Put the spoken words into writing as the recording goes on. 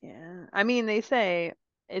I mean, they say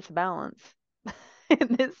it's balance. And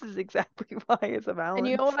this is exactly why it's a And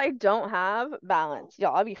you know balance. what I don't have? Balance.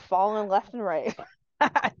 Y'all, I'll be falling left and right.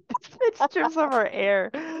 This bitch trips over air.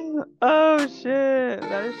 Oh shit.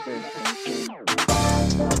 That shit is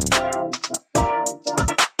crazy.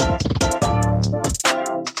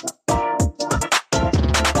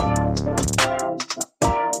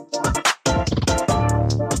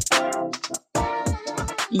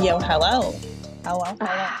 Yo, hello. Hello,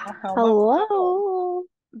 hello, hello. Hello.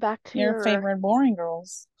 Back to Your your favorite boring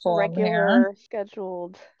girls club here. regular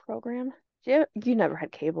scheduled program. You never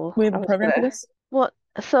had cable. We have I a was program for gonna. this? Well,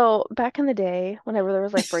 so back in the day, whenever there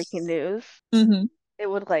was like breaking news, Mm-hmm. it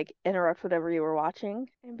would like interrupt whatever you were watching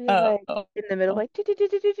and be Oh, like oh, in the middle, like do do do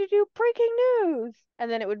do do do do breaking news, and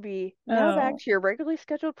then it would be now back oh, to your regularly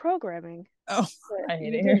scheduled programming. oh. But I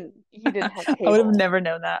hate you it here. didn't. You didn't have I would have cable. never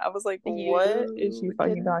known that. I was like, what is she You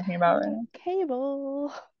fucking didn't talking about right have now?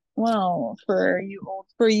 cable. Well, for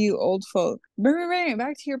you old folk.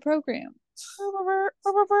 Back to your program.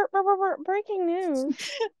 Breaking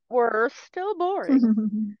news. We're still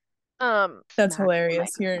boring. That's Smack the hilarious.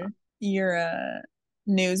 Your microphone. your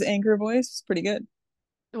news anchor voice is pretty good.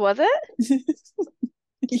 Was it?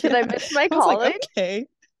 Did Yeah. I miss my I was like, calling? okay,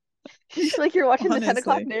 You feel like you're watching the 10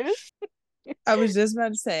 o'clock honestly. news? I was just about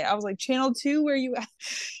to say, I was like, Channel 2, where you at?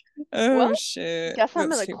 Well, Oh shit. guess I'm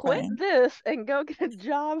That's gonna too quit funny. this and go get a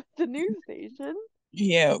job at the news station.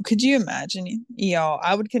 Yo, could you imagine? Yo,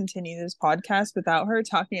 I would continue this podcast without her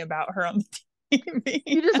talking about her on the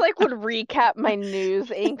You TV. just like would recap my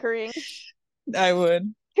news anchoring. I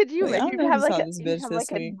would. Could you Like, I imagine don't know you'd if you have like saw a this you'd bitch have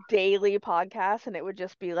this like a week. daily podcast and it would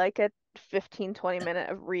just be like a 15-20 minute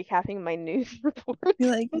of recapping my news Be reports.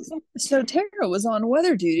 like, so Tara was on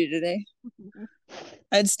weather duty today.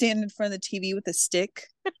 I'd stand in front of the TV with a stick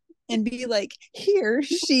and be like, here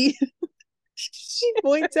she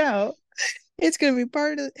points out it's gonna be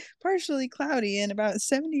partially cloudy and about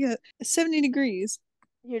 70 degrees.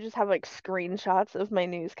 You just have like screenshots of my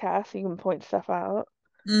newscast so you can point stuff out.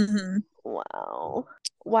 Mm-hmm. Wow.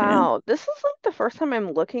 Yeah. Wow. This is like the first time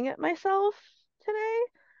I'm looking at myself today.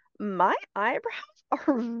 My eyebrows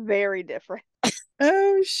are very different.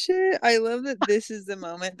 Oh shit. I love that this is the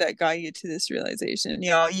moment that got you to this realization.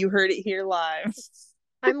 Y'all, you heard it here live.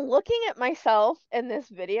 I'm looking at myself in this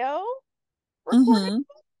video recording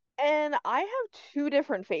Mm-hmm. and I have two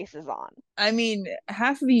different faces on. I mean,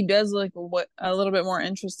 half of you does look a little bit more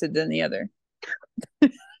interested than the other.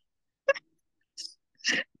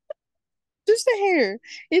 Just a hair.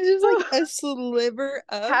 It's just like a sliver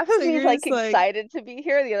up. Half So of me is you're like just like, excited to be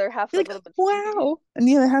here, the other half's you're a like, little bit sleepy. wow. And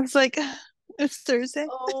the other half's like, it's Thursday.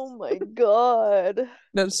 Oh my God.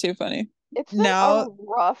 That's too funny. It's been a Now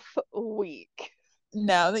rough week.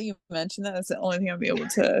 now that you mention that, that's the only thing I'll be able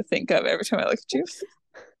to think of every time I look at you.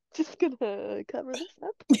 Just gonna cover this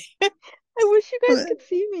up. I wish you guys could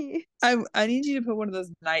see me. I need you to put one of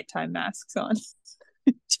those nighttime masks on.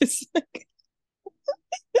 Just like,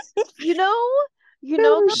 You know, you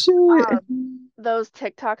know oh those shit. those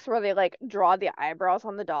TikToks where they like draw the eyebrows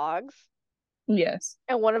on the dogs, Yes.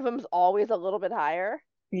 and one of them's always a little bit higher.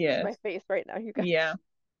 It's my Yes. face right now, you guys. Yeah.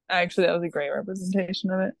 Actually, that was a great representation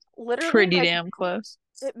of it. Literally, Pretty my damn close.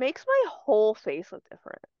 it makes my whole face look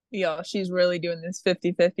different. Yo, she's really doing this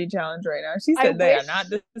 50-50 challenge right now. She I said they are wish, not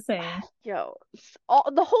the same. yo,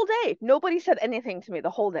 the whole day, nobody said anything to me the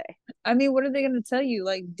whole day. I mean, what are they gonna tell you?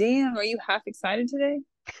 Like, damn, are you half excited today?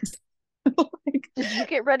 Like, Did you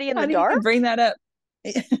get ready in how the do you even dark? bring that up?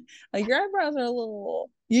 Like your eyebrows are a little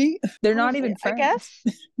they're not Honestly, even I friends.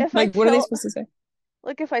 guess if I Like, what are they tilt, supposed to say?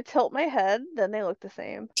 like if I tilt my head, then they look the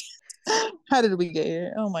same. How did we get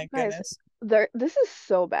here? Oh my Guys, goodness. this is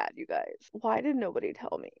so bad, you guys. Why did nobody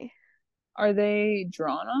tell me? Are they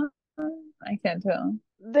drawn on? I can't tell.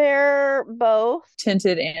 They're both.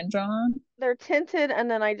 Tinted and drawn They're tinted, and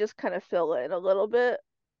then I just kind of fill in a little bit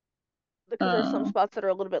because there's some on? spots that are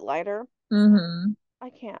a little bit lighter. Mm-hmm. I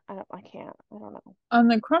can't. I can't. I don't know. On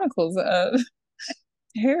the Chronicles of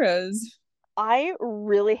Hera's I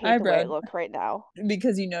really hate the way I eyebrow look right now.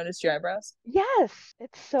 because you noticed your eyebrows. Yes,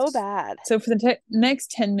 it's so bad. So for the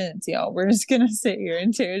next 10 minutes, y'all, we're just gonna sit here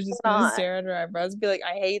and Tara's I'm just gonna not. stare at her eyebrows and be like,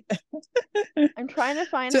 I hate them. I'm trying to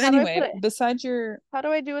find So how do I put anyway, it? besides your How do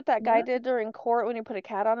I do what that guy what? did during court when he put a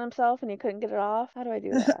cat on himself and he couldn't get it off? How do I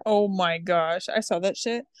do that? Oh my gosh, I saw that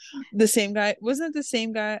shit. The same guy, wasn't it the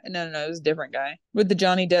same guy? No, no, no, it was a different guy. With the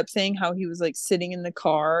Johnny Depp thing, how he was like sitting in the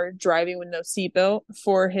car driving with no seatbelt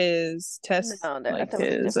for his No, test, like that was a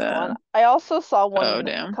his different one. I also saw oh one a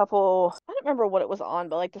damn. couple, I don't remember what it was on,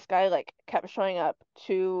 but like this guy like kept showing up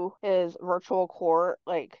to his virtual court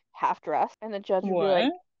like half dressed and the judge would be like,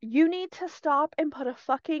 What? you need to stop and put a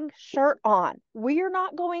fucking shirt on. We are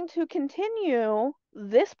not going to continue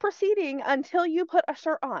this proceeding until you put a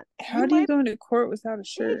shirt on. How do you go into court without a He's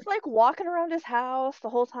shirt? like walking around his house the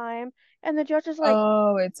whole time, and the judge is like,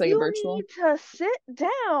 Oh, it's like a you virtual. need to sit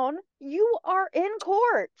down. You are in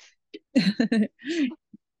court.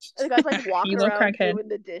 The guy's like walking You little around crackhead. doing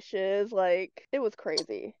the dishes. Like, it was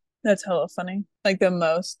crazy. That's hella funny. Like the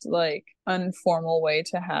most like informal way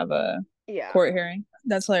to have a Yeah. court hearing.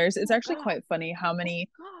 That's hilarious. It's Oh, actually God. quite funny how many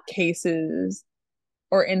God. cases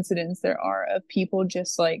or incidents there are of people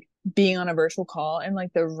just like being on a virtual call and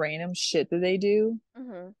like the random shit that they do.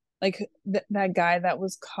 Mm-hmm. Like that guy that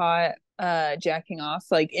was caught jacking off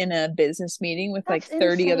like in a business meeting with like That's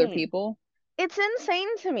 30 other insane. people. It's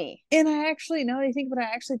insane to me. And I actually, now that I think about it,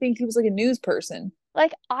 I actually think he was like a news person.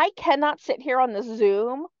 Like, I cannot sit here on this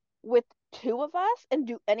Zoom with two of us and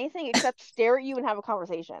do anything except stare at you and have a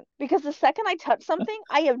conversation. Because the second I touch something,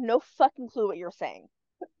 I have no fucking clue what you're saying.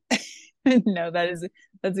 No,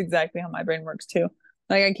 that's exactly how my brain works too.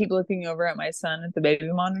 Like I keep looking over at my son at the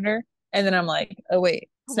baby monitor, and then I'm like, oh wait,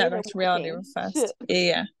 snap Wait, back I'm to reality real working. fast. Shit.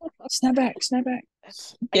 Yeah. Snap back, snap back.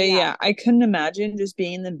 It's, Yeah. I couldn't imagine just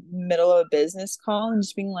being in the middle of a business call and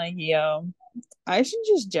just being like, yo, I should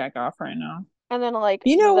just jack off right now. And then like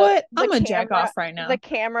You know what? the I'm gonna jack camera, off right now. the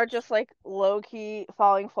camera just like low key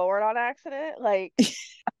falling forward on accident. Like,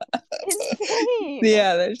 insane.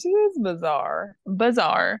 Yeah, that shit is bizarre.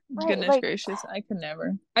 Bizarre. Right, Goodness like, gracious. I could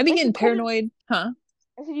never. I'd be like, you getting couldn't- paranoid. Huh?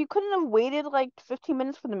 I said you couldn't have waited like 15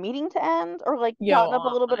 minutes for the meeting to end, or like Yo, gotten up a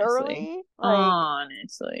little bit honestly. early. Like,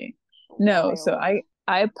 Honestly. No, so wild.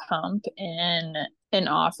 I pump in an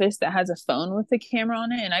office that has a phone with the camera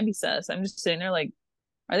on it, and I'd be sus. I'm just sitting there like,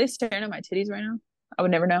 are they staring at my titties right now? I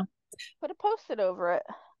would never know. Put a post-it over it.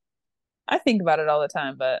 I think about it all the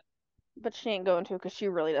time, but But she ain't going to because she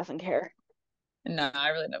really doesn't care. no, I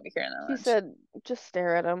really don't be caring that She much. said, just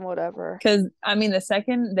stare at him, whatever. Because I mean, the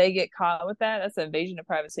second they get caught with that, that's an invasion of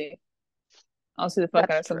privacy. I'll sue the fuck out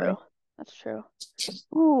of That's somebody. true. That's true.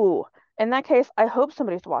 Ooh, in that case, I hope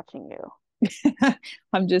somebody's watching you.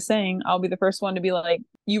 I'm just saying, I'll be the first one to be like,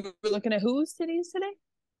 you were looking at whose titties today?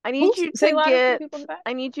 I need you Say to louder for the get people in the back.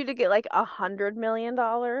 I need you to get like $100 million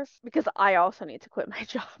because I also need to quit my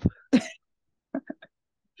job.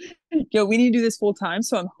 Yo, we need to do this full time,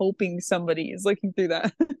 so I'm hoping somebody is looking through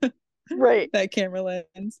that Right. that camera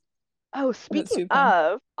lens. Oh, That's speaking too fun.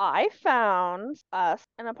 of, I found us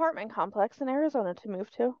an apartment complex in Arizona to move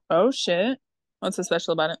to. Oh shit. What's so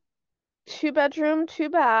special about it? 2 bedroom, 2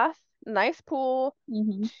 bath, nice pool,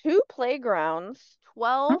 Mm-hmm. 2 playgrounds,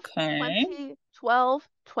 12, Okay. 20, 12,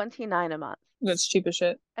 29 a month. That's cheap as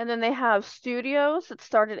shit. And then they have studios that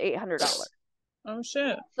start at $800. Oh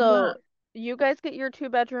shit. So you guys get your 2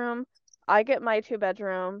 bedroom, I get my 2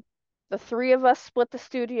 bedroom. The three of us split the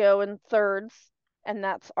studio in thirds, and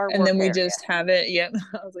that's our and work then we area. just have it. Yep.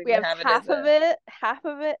 I was like, We they have have it half as of a half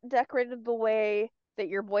of it decorated the way that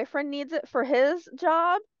your boyfriend needs it for his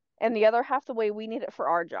job, and the other half the way we need it for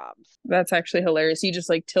our jobs. That's actually hilarious. You just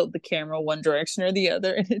like tilt the camera one direction or the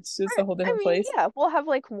other, and it's just a whole I different mean, place. yeah, we'll have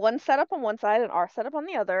like one setup on one side and our setup on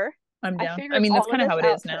the other. I'm I down. figured I mean, that's all of kind of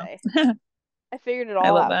this how it out is now. today. I figured it I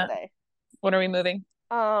all love out that. today. When are we moving?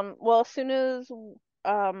 Well, as soon as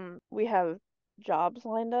we have jobs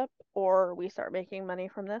lined up or we start making money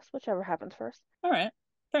from this, whichever happens first. All right.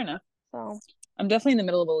 Fair enough. So I'm definitely in the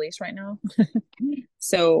middle of a lease right now.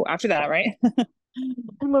 So after that, right?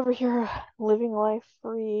 I'm over here living life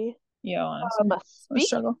free. Yeah, honestly. What a Speaking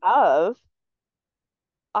struggle. of,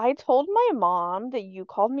 I told my mom that you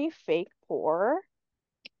called me fake poor.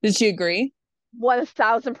 Did she agree?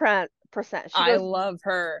 1000%. I love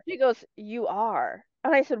her. She goes, you are.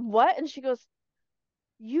 And I said, what? And she goes,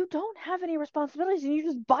 you don't have any responsibilities and you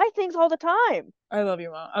just buy things all the time. I love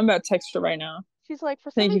you, Mom. I'm about to text her right now. She's like,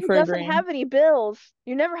 for Thank somebody you who for doesn't agreeing. have any bills,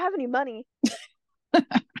 you never have any money.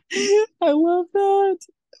 I love that.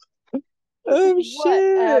 Oh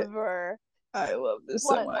shit. Whatever. I love this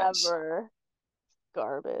so much. Whatever.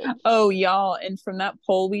 Garbage. Oh, y'all, and from that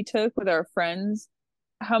poll we took with our friends,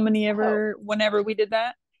 whenever we did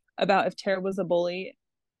that, about if Tara was a bully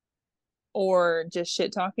or just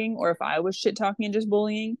shit talking, or if I was shit talking and just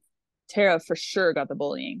bullying, Tara for sure got the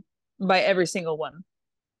bullying by every single one.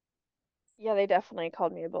 Yeah, they definitely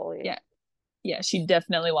called me a bully. Yeah. Yeah, she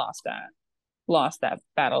definitely lost that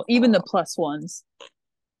battle. Even the plus ones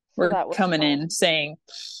were that was coming fun. in saying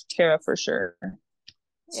Tara for sure. Yeah,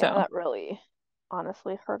 So that really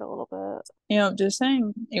honestly hurt a little bit. you know, just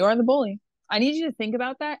saying, you are the bully. I need you to think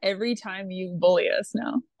about that every time you bully us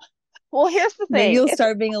now. Well, here's the thing. Maybe you'll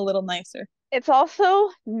start being a little nicer. It's also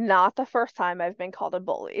not the first time I've been called a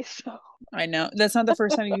bully. So I know. That's not the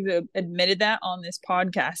first time you've admitted that on this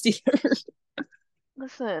podcast either.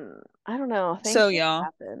 Listen, I don't know. So, Things y'all,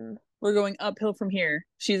 happen. we're going uphill from here.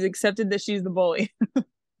 She's accepted that she's the bully.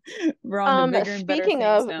 We're on to bigger and better Speaking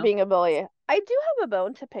things of now. being a bully, I do have a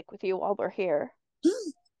bone to pick with you while we're here.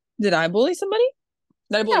 Did I bully somebody?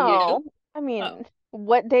 Did I bully No, you? I mean, Oh.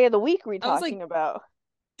 what day of the week are we I was like- talking about?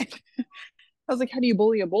 I was like, how do you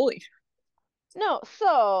bully a bully? No,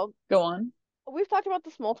 so Go on. we've talked about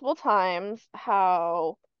this multiple times,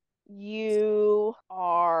 how you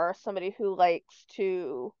are somebody who likes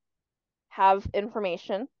to have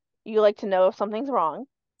information. You like to know if something's wrong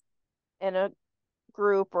in a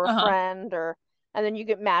group or a Uh-huh. friend, and then you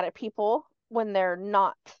get mad at people when they're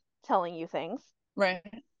not telling you things. Right.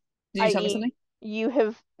 Did you tell me i.e., something? you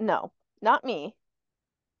have, no, not me,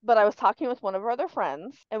 but I was talking with one of our other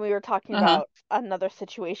friends, and we were talking Uh-huh. about another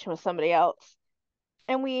situation with somebody else.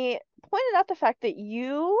 And we pointed out the fact that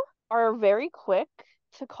you are very quick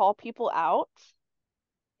to call people out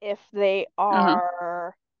if they Uh-huh.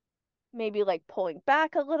 are maybe like pulling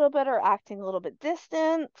back a little bit or acting a little bit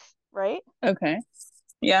distant, right? Okay.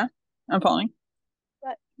 Yeah, I'm following.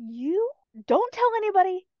 But you don't tell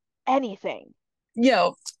anybody anything.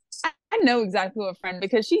 Yo, I know exactly what friend,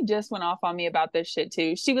 because she just went off on me about this shit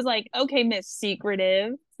too. She was like, okay, Miss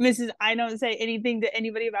Secretive, Mrs. I don't say anything to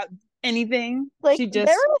anybody about anything. Like, She just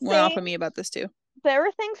there are went off on things me about this too. there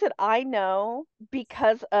are things that I know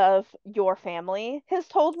because of your family has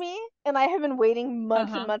told me, and I have been waiting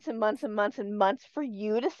months and Uh-huh. months and months and months and months for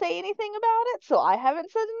you to say anything about it. So I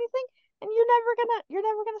haven't said anything, and you're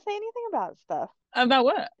never gonna say anything about stuff. About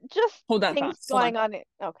what? Just Hold that things thought. Hold going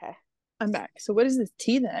on. Okay. I'm back. So what is this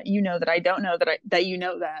tea that you know that I don't know that you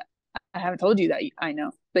know that I haven't told you that I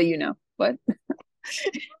know that you know? What?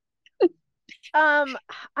 I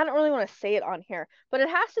don't really want to say it on here, but it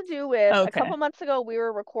has to do with a Okay. couple months ago we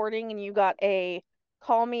were recording and you got a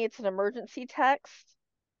call me, it's an emergency text,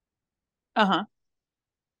 Uh-huh.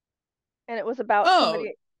 and it was about Oh,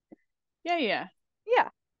 somebody. yeah. Yeah.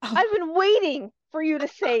 I've been waiting for you to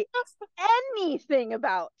say anything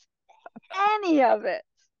about any of it.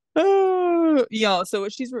 Oh, y'all. So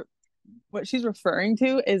what she's referring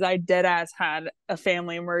to is I dead ass had a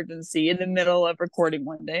family emergency in the middle of recording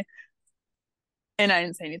one day, and I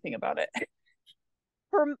didn't say anything about it.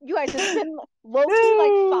 For you guys, it's been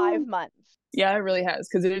low-key like 5 months. Yeah, it really has,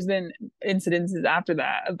 because there's been incidences after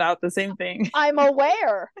that about the same thing. I'm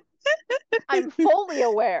aware. I'm fully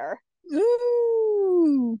aware.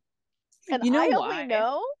 Ooh. And You know I why? only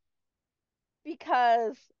know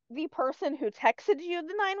because the person who texted you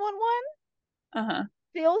the 911 Uh-huh.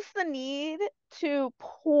 feels the need to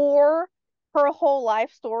pour her whole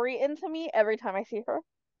life story into me every time I see her.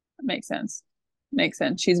 Makes sense.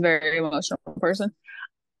 She's a very emotional person.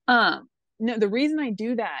 No, the reason I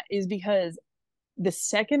do that is because the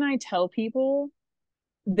second I tell people,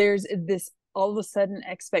 there's this all of a sudden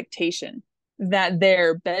expectation that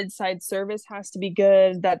their bedside service has to be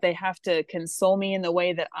good, that they have to console me in the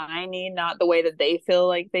way that I need, not the way that they feel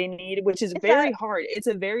like they need, which is very hard. It's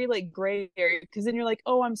a very like gray area, because then you're like,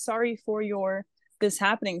 oh, I'm sorry for this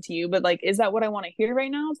happening to you, but like, is that what I want to hear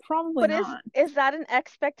right now? Probably But not. is that an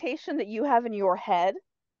expectation that you have in your head?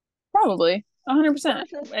 Probably 100%. I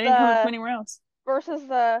didn't come from anywhere else. Versus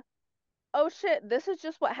the, oh shit, this is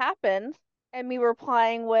just what happened, and me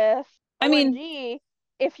replying with, I mean, OMG,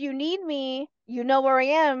 if you need me, you know where I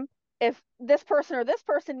am. If this person or this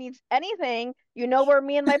person needs anything, you know where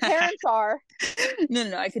me and my parents are.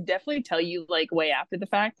 No. I could definitely tell you like way after the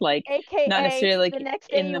fact, like AKA not necessarily like the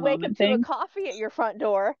next day in you the wake up moment to a thing. coffee at your front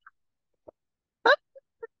door. But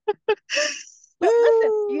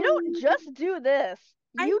listen, you don't just do this.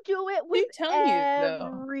 You do it with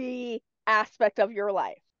every aspect of your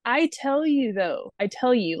life. I tell you,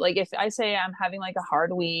 like if I say I'm having like a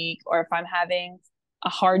hard week, or if I'm having a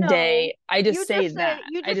hard day, I just say that.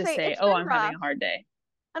 I just say, oh, I'm having a hard day.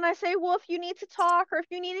 And I say, well, if you need to talk or if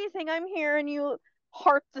you need anything, I'm here, and you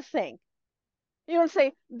heart the thing. You don't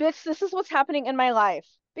say, bitch, this is what's happening in my life.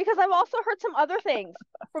 Because I've also heard some other things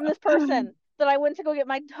from this person that I went to go get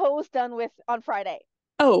my toes done with on Friday.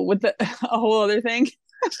 Oh, with a whole other thing?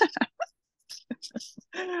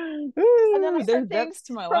 Ooh, and then I heard things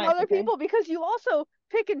to my from life, other people, because you also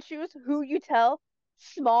pick and choose who you tell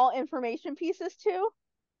small information pieces to.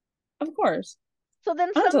 Of course. So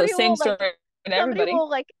then somebody will like everybody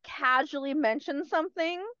casually mention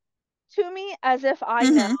something to me as if I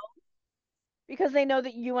know, because they know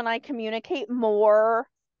that you and I communicate more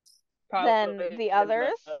than the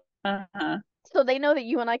others. So they know that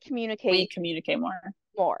you and I communicate. We communicate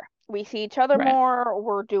more. We see each other more.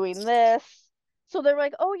 We're doing this. So they're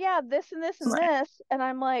like, oh yeah, this and this and this. And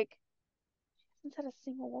I'm like, hasn't said a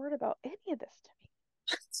single word about any of this to me.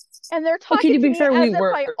 And they're Okay, talking to to be me fair, as we if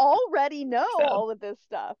were. I already know So. all of this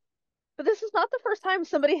stuff. But this is not the first time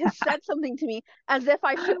somebody has said something to me as if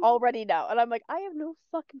I should already know. And I'm like, I have no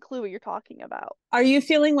fucking clue what you're talking about. Are you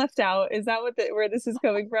feeling left out? Is that where this is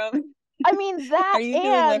coming from? I mean, that Are you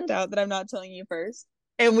feeling left and out that I'm not telling you first?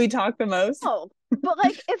 And we talk the most? no, but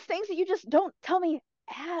like it's things that you just don't tell me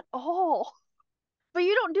at all. But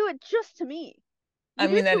you don't do it just to me. You I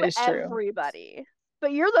do mean, it that to is true. everybody.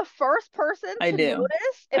 But you're the first person I to do.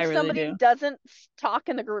 notice I if really somebody do. doesn't talk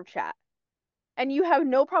in the group chat. And you have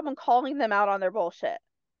no problem calling them out on their bullshit.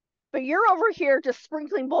 But you're over here just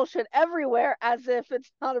sprinkling bullshit everywhere as if it's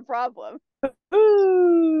not a problem.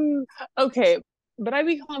 Ooh. Okay, but I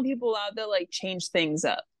be calling people out that like change things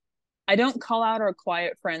up. I don't call out our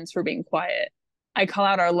quiet friends for being quiet. I call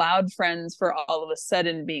out our loud friends for all of a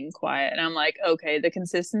sudden being quiet. And I'm like, okay, the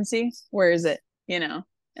consistency, where is it? You know?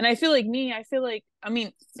 And I feel like I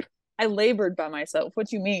mean, I labored by myself.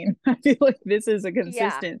 What you mean? I feel like this is a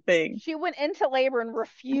consistent thing. She went into labor and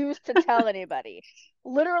refused to tell anybody.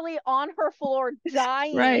 Literally on her floor,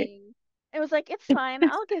 dying. Right. It was like, it's fine.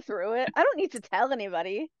 I'll get through it. I don't need to tell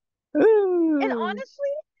anybody. Ooh. And honestly,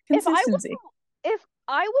 consistency. if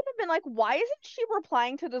I would have been like, why isn't she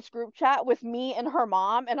replying to this group chat with me and her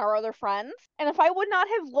mom and our other friends? And if I would not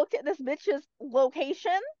have looked at this bitch's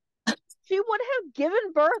location, she would have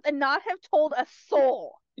given birth and not have told a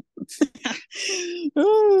soul.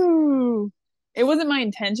 Ooh. It wasn't my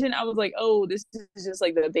intention. I was like, oh, this is just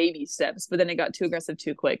like the baby steps. But then it got too aggressive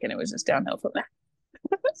too quick and it was just downhill from there.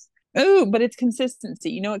 Oh, but it's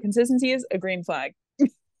consistency. You know what consistency is? A green flag.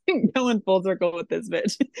 Going full circle with this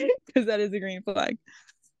bitch because that is a green flag.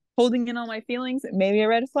 Holding in on my feelings, maybe a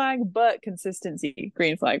red flag, but consistency,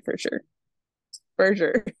 green flag for sure. For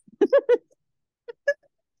sure.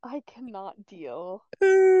 I cannot deal.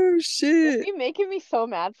 Oh shit. It's making me so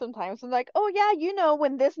mad sometimes. I'm like, oh yeah, you know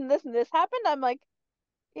when this and this and this happened. I'm like,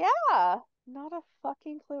 yeah, not a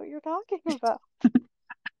fucking clue what you're talking about.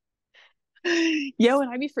 Yo, and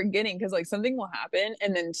I be forgetting because like something will happen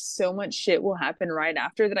and then so much shit will happen right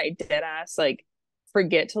after that I dead ass like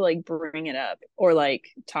forget to like bring it up or like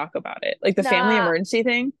talk about it. Like the family emergency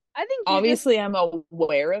thing. I think obviously I'm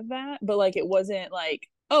aware of that, but like it wasn't like,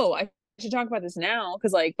 oh, I should talk about this now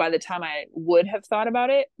because like by the time I would have thought about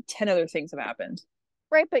it, 10 other things have happened.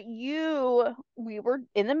 Right, but we were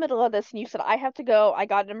in the middle of this and you said, I have to go. I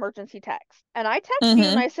got an emergency text. And I texted you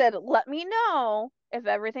and I said, let me know if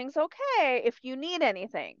everything's okay, if you need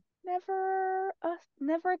anything. Never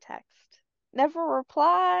a text. Never a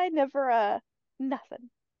reply, never a nothing.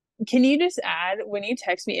 Can you just add when you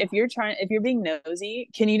text me, if you're being nosy,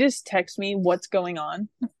 can you just text me what's going on?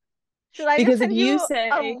 Should I just send you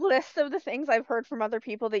a list of the things I've heard from other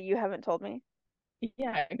people that you haven't told me?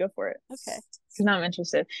 Yeah, go for it. Okay. Because I'm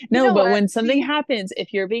interested. No, but when something happens,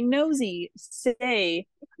 if you're being nosy, say,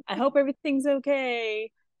 I hope everything's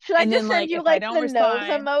okay. Should I just send you like the nose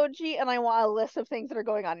emoji and I want a list of things that are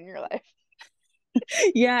going on in your life?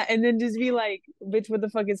 Yeah, and then just be like, bitch, what the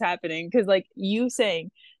fuck is happening? Because like you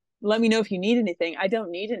saying, let me know if you need anything. I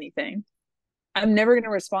don't need anything. I'm never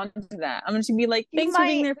gonna respond to that. I'm just gonna be like, thanks for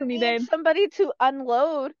being there for me, babe. Somebody to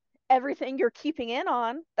unload everything you're keeping in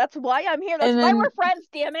on. That's why I'm here. That's why we're friends,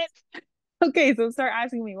 damn it. Okay, so start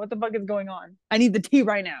asking me what the fuck is going on. I need the tea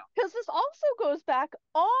right now. Because this also goes back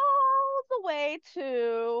all the way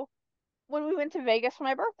to when we went to Vegas for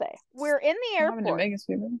my birthday. We're in the airport. To Vegas,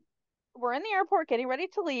 we're in the airport getting ready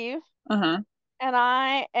to leave. Uh-huh.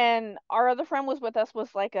 And our other friend was with us, was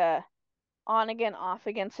like a on again, off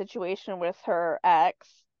again situation with her ex.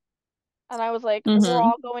 And I was like, we're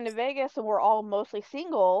all going to Vegas and we're all mostly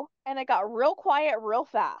single. And it got real quiet real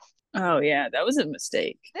fast. Oh, yeah, that was a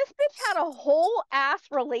mistake. This bitch had a whole ass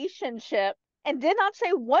relationship and did not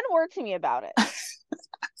say one word to me about it.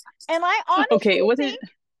 And I honestly think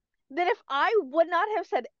that if I would not have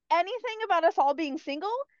said anything about us all being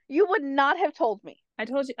single, you would not have told me. I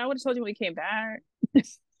would have told you when we came back.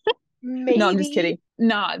 Maybe. No, I'm just kidding.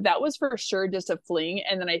 Nah, that was for sure just a fling.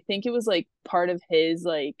 And then I think it was like part of his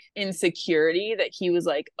like insecurity that he was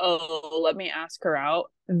like, oh, let me ask her out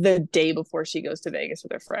the day before she goes to Vegas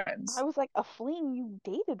with her friends. I was like, a fling you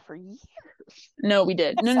dated for years. No, we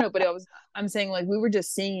did. No, but I'm saying like we were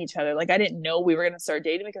just seeing each other. Like I didn't know we were gonna start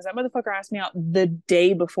dating because that motherfucker asked me out the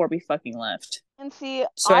day before we fucking left. And see,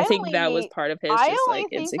 so I think that was part of his just like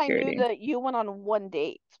insecurity. I knew that you went on one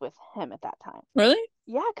date with him at that time. Really?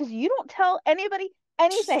 Yeah, because you don't tell anybody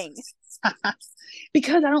anything.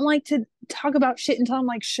 Because I don't like to talk about shit until I'm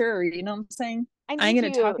like sure, you know what I'm saying? I ain't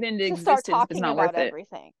gonna talk it into existence if it's not worth it.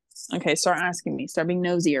 Everything. Okay, start asking me. Start being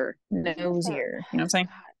nosier. You know what I'm saying?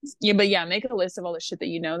 Yeah, but yeah, make a list of all the shit that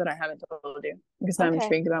you know that I haven't told you because now I'm Okay,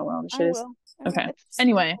 intrigued about what all the I shit is. will. I will. Okay. It's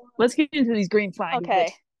Anyway, let's get into these green flags,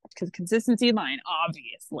 okay. because consistency of mine,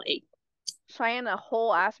 obviously. Cheyenne a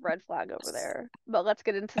whole ass red flag over there. But let's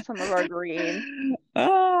get into some of our green.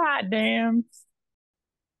 Ah, damn.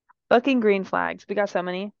 Fucking green flags. We got so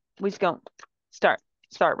many. We just go start.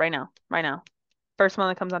 Start right now. Right now. First one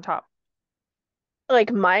that comes on top.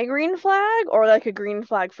 Like my green flag or like a green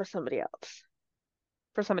flag for somebody else?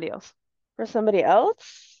 For somebody else. For somebody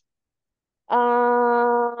else?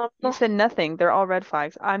 You said nothing. They're all red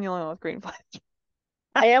flags. I'm the only one with green flags.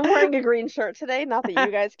 I am wearing a green shirt today. Not that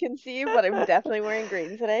you guys can see, but I'm definitely wearing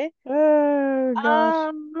green today. Oh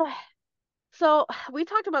gosh. So we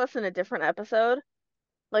talked about this in a different episode.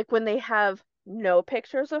 Like when they have no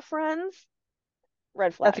pictures of friends,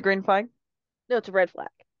 red That's a flag. green flag? No, it's a red flag.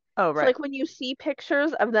 Oh, So right. like when you see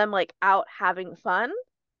pictures of them like out having fun,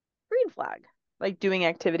 green flag. Like doing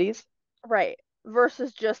activities. Right.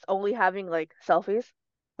 Versus just only having like selfies.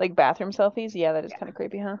 Like bathroom selfies. Yeah, that is Yeah. kind of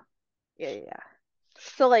creepy, huh? Yeah.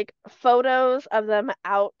 So like photos of them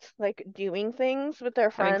out like doing things with their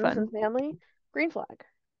Having friends fun. and family, green flag.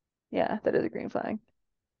 Yeah, that is a green flag.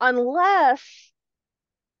 Unless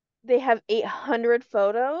they have 800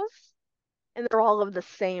 photos and they're all of the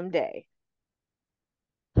same day.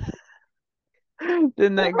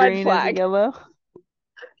 Then that Red green is a flag. yellow.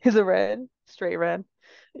 Is a red. Straight red.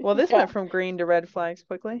 Well, this Yeah. went from green to red flags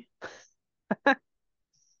quickly.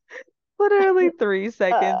 Literally 3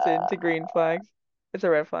 seconds into Uh, green flags. It's a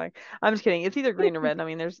red flag. I'm just kidding. It's either green or red. I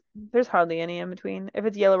mean, there's hardly any in between. If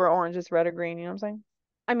it's yellow or orange, it's red or green. You know what I'm saying?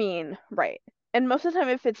 I mean, right. And most of the time,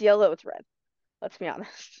 if it's yellow, it's red. Let's be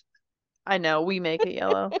honest. I know we make it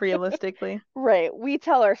yellow, realistically. Right. We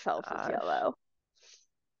tell ourselves it's Gosh, yellow.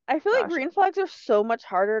 I feel like gosh. green flags are so much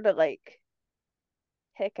harder to like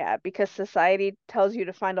pick at because society tells you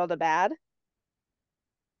to find all the bad.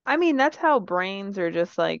 I mean, that's how brains are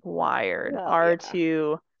just like wired, Well, are yeah.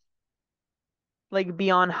 to like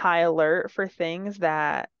be on high alert for things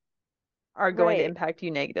that are going to Right. impact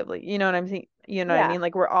you negatively. You know what I'm saying? You know what I Yeah. mean?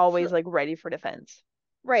 Like we're So, always like ready for defense.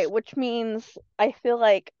 right, which means I feel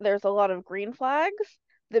like there's a lot of green flags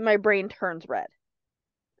that my brain turns red.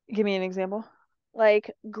 Give me an example.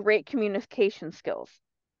 Like great communication skills.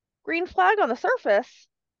 Green flag on the surface,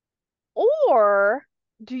 or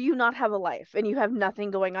do you not have a life and you have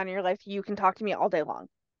nothing going on in your life? You can talk to me all day long.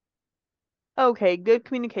 Okay, good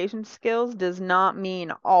communication skills does not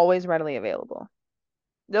mean always readily available.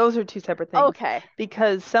 Those are two separate things. Okay.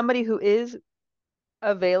 Because somebody who is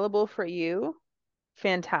available for you,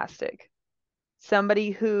 fantastic.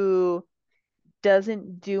 Somebody who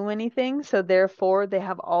doesn't do anything, so therefore they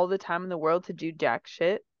have all the time in the world to do jack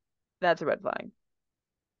shit, that's a red flag.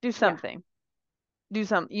 Do Yeah. something.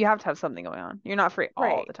 You have to have something going on. You're not free all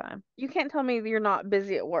Right. the time. You can't tell me that you're not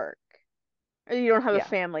busy at work or you don't have a Yeah.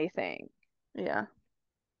 family thing Yeah.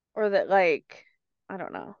 or that like I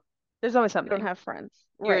don't know. There's always You don't something. have friends.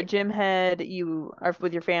 You're a Right. gym head, you are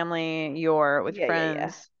with your family, you're with your Yeah.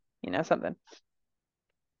 friends, something.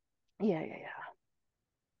 Yeah.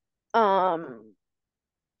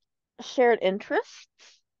 Shared interests.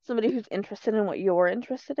 Somebody who's interested in what you're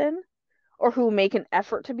interested in or who make an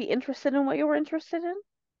effort to be interested in what you're interested in.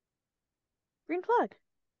 Green flag.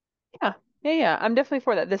 Yeah. I'm definitely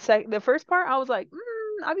for that. The first part, I was like,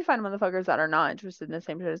 I'll be finding motherfuckers that are not interested in the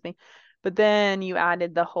same shit as me. But then you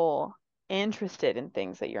added the whole interested in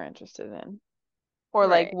things that you're interested in, or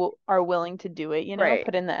like Right. are willing to do it. Right.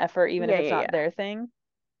 Put in the effort, even if it's not Yeah. their thing.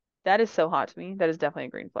 That is so hot to me. That is definitely a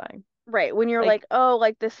green flag. Right. When you're Like, like, oh,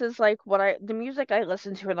 like this is like the music I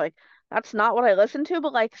listen to, and like that's not what I listen to,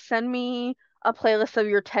 but like send me a playlist of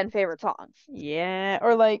your 10 favorite songs. yeah,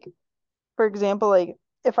 or like, for example, like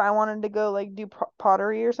if I wanted to go like do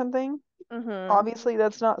pottery or something, Mm-hmm. obviously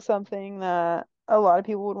that's not something that a lot of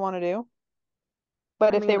people would want to do.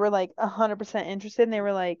 But I if they mean, were like 100% interested and they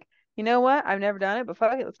were like, you know what? I've never done it, but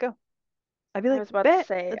fuck it, let's go. I'd be I like, was about to bet,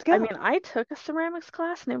 say, let's I go. mean, I took a ceramics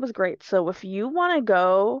class and it was great. So if you want to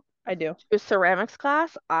go I do. to a ceramics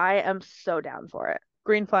class, I am so down for it.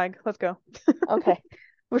 Green flag, let's go. Okay.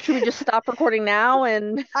 Well, should we just stop recording now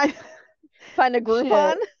and I find a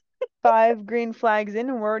Groupon? shit. 5 green flags in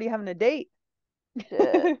and we're already having a date.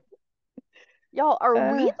 Shit. Y'all, are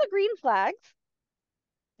we uh, the green flags?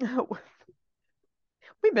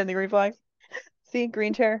 we've been the green flags. See,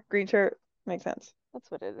 green chair, green shirt. Makes sense. That's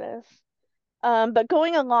what it is. But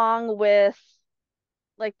going along with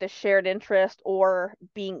like the shared interest or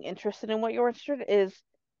being interested in what you're interested in is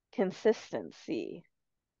consistency.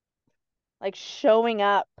 Like showing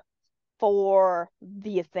up for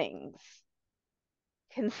the things.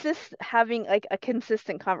 having like a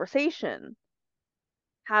consistent conversation,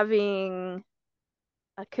 having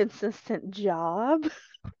a consistent job.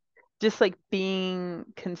 Just like being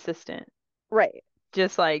consistent. Right.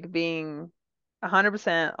 Just like being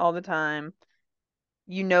 100% all the time.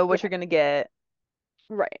 You know what Yeah. you're gonna get.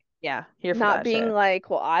 Right. Yeah, here for Not that being shit. like,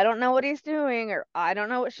 well, I don't know what he's doing or I don't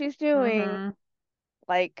know what she's doing. Mm-hmm.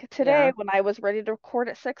 Like today Yeah. when I was ready to record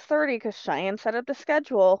at 6:30 because Cheyenne set up the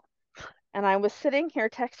schedule and I was sitting here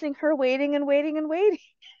texting her, waiting and waiting and waiting.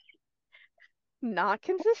 Not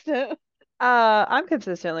consistent. I'm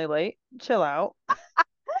consistently late. Chill out.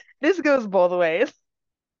 This goes both ways.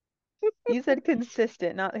 You said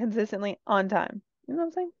consistent, not consistently on time. You know what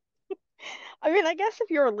I'm saying? I mean, I guess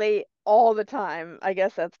if you're late all the time, I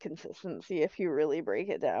guess that's consistency if you really break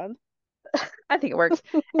it down. I think it works.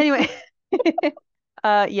 Anyway,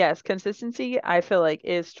 yes, consistency I feel like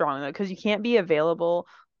is strong though, because you can't be available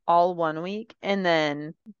all one week and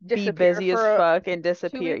then be Disappear busy as for fuck and 2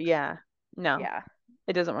 disappear. weeks. Yeah. No, Yeah.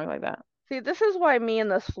 it doesn't work like that. See, this is why me and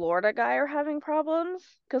this Florida guy are having problems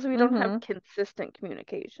because we don't have Mm-hmm. consistent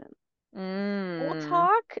communication. We'll Mm.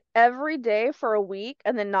 talk every day for a week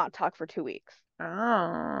and then not talk for 2 weeks.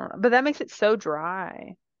 Oh, but that makes it so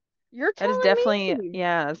dry. You're That is telling definitely, me,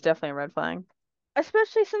 yeah, that's definitely a red flag.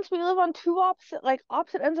 especially since we live on two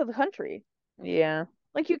opposite ends of the country. Yeah.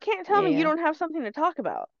 Like you can't tell Yeah, me you yeah. don't have something to talk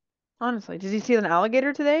about. Honestly, did you see an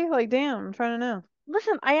alligator today? Like, damn, I'm trying to know.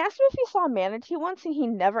 Listen, I asked him if he saw a manatee once and he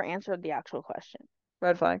never answered the actual question.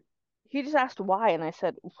 Red flag. He just asked why and I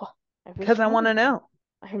said, "Wha- I was Because I want to showing you. know.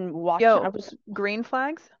 I'm watching. I Yo, was green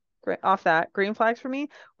flags, off that, green flags for me,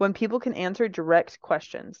 when people can answer direct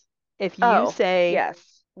questions. If you Oh, say,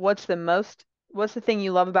 yes. what's the thing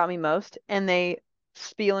you love about me most? And they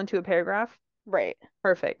spiel into a paragraph, Right.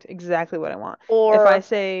 perfect. Exactly what I want. If I Or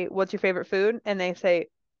say, what's your favorite food? And they say,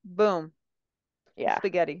 boom, yeah.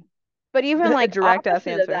 spaghetti. But even A like direct ass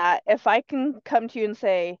opposite of answer. that, if I can come to you and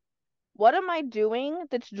say, "What am I doing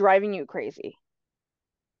that's driving you crazy?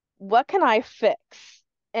 What can I fix?"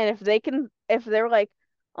 And if they're like,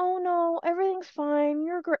 "Oh no, everything's fine.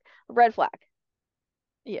 You're great." Red flag.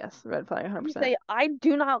 Yes, red flag, You 100%. say, "I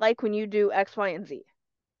do not like when you do X, Y, and Z."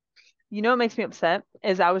 You know what makes me upset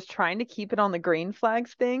is I was trying to keep it on the green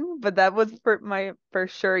flags thing, but that was for my for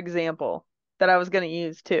sure example that I was going to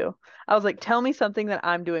use too. I was like, tell me something that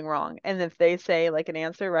I'm doing wrong. And if they say like an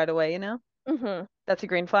answer right away, Mm-hmm. that's a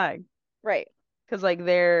green flag. Right. Because like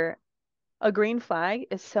a green flag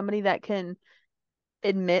is somebody that can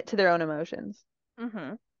admit to their own emotions.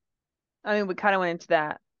 Mm-hmm. I mean, we kind of went into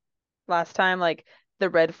that last time, like the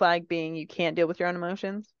red flag being you can't deal with your own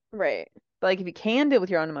emotions. Right. But like if you can deal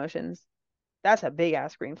with your own emotions, that's a big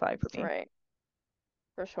ass green flag for me. Right.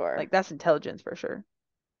 For sure. Like that's intelligence for sure.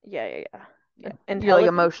 Yeah, yeah, yeah. Yeah. You're like Intelligence.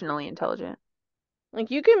 emotionally intelligent.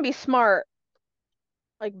 Like you can be smart,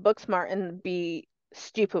 like book smart, and be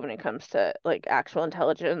stupid when it comes to like actual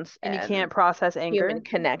intelligence And you and can't process human anger.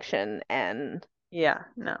 connection and Yeah,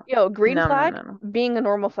 no. green No, no, flag, no, being a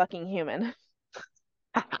normal fucking human.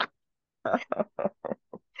 no.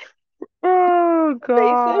 Oh Basic.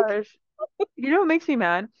 gosh. You know what makes me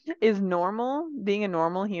mad is normal, being a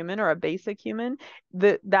normal human or a basic human,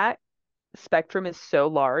 that spectrum is so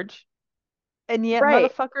large, and yet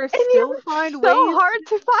Right. motherfuckers And yet still it's find so ways hard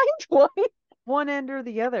to find one. one end or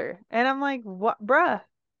the other. And I'm like, what, bruh?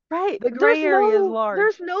 Right. The gray area is There's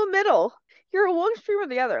large. no middle. You're one extreme or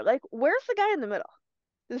the other. Like, where's the guy in the middle?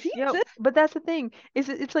 Does he Yep, exist? but that's the thing. Is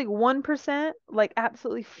it's like 1% like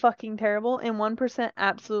absolutely fucking terrible and 1%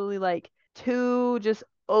 absolutely like too just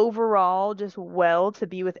overall just well to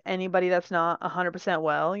be with anybody that's not 100%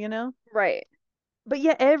 well? Right. But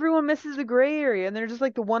yet everyone misses the gray area and they're just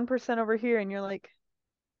like the 1% over here and you're like,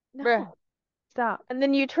 bruh, No. stop. And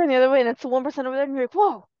then you turn the other way and it's the 1% over there and you're like,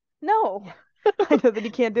 whoa, no. Yeah. I know that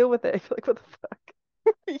he can't deal with it. I feel like, what the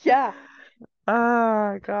fuck? Yeah.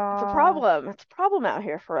 Oh It's a gosh. problem. It's a problem out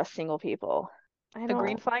here for us single people. I A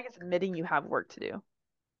green don't. flag is admitting you have work to do.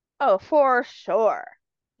 Oh, for sure.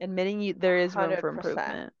 Admitting there is room for 100%.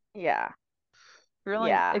 improvement. Yeah. Really,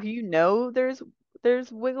 Yeah. if you know there's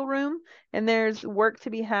wiggle room and there's work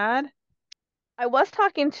to be had. I was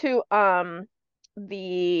talking to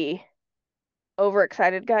the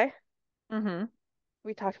overexcited guy. Mm-hmm.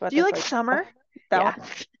 We talked about Do you this like like summer? That yeah.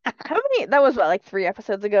 one. How many? That was what, like 3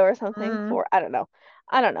 episodes ago or something? Mm, Four? I don't know.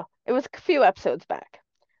 I don't know. It was a few episodes back.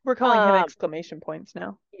 we're calling him Um, exclamation points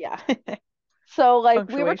now. yeah. So like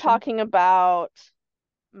we were Punctuation. talking about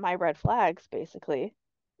my red flags basically.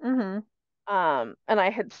 Mm-hmm. And I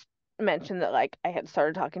had mentioned that like I had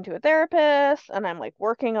started talking to a therapist and I'm like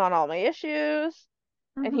working on all my issues.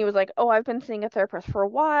 And he was like, "Oh, I've been seeing a therapist for a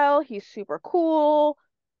while. He's super cool.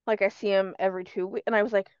 Like I see him every 2 weeks." And I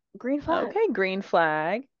was like, "Green flag. Okay, green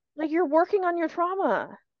flag. Like you're working on your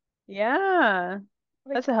trauma. Yeah.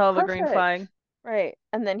 Like That's a hell of a green perfect." flag. Right.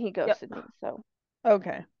 And then he Yep. ghosted me. So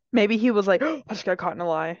Okay. Maybe he was like, oh, I just got caught in a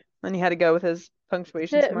lie. And he had to go with his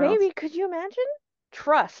punctuation somewhere else. maybe could you imagine?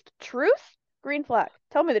 Trust, truth, green flag.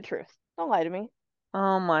 Tell me the truth. Don't lie to me.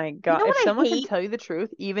 Oh my You God. know If what I someone can hate? tell you the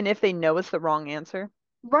truth, even if they know it's the wrong answer.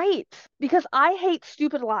 Right. Because I hate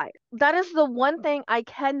stupid lies. That is the one thing I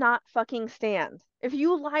cannot fucking stand. If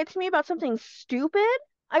you lie to me about something stupid,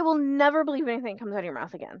 I will never believe anything comes out of your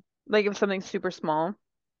mouth again. Like if something's super small.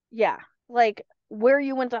 Yeah. Like where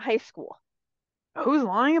you went to high school. Who's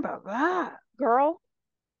lying about that? Girl,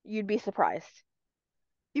 you'd be surprised.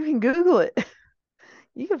 You can Google it.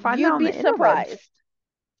 You can find that You'd on be the interwebs. surprised.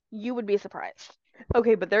 You would be surprised.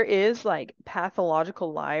 Okay, but there is like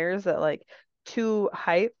pathological liars that like to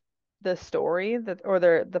hype the story that or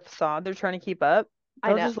the facade they're trying to keep up, I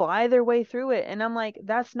they'll know. just lie their way through it. And I'm like,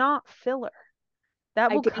 that's not filler.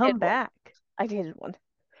 That I will dated come one. back. I dated one.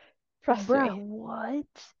 Trust Bruh, me. what?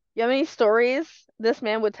 You know how many stories this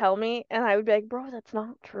man would tell me, and I would be like, bro, that's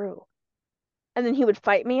not true. And then he would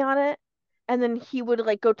fight me on it, and then he would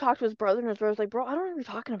like go talk to his brother, and his brother's like, bro, I don't know what you're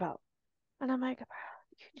talking about. And I'm like,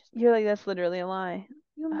 You're like, that's literally a lie.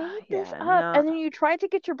 you made this Yeah, up, no, and then you tried to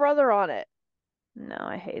get your brother on it. no,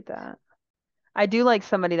 I hate that. I do like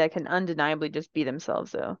somebody that can undeniably just be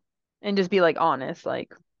themselves though, and just be like honest,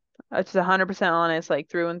 like just 100% honest, like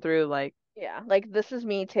through and through, like. Yeah, like this is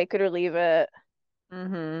me, take it or leave it.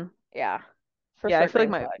 Mm-hmm. Yeah, for Yeah, I sure, feel like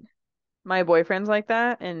green my flag. my boyfriend's like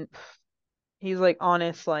that, and he's like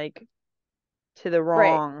honest, like to the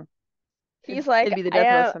Right. wrong. He's like, It'd be the I death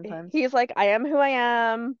of us am. sometimes. He's like, I am who I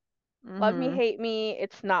am. Love me, Mm-hmm. hate me.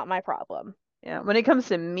 It's not my problem. Yeah. When it comes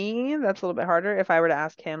to me, that's a little bit harder. If I were to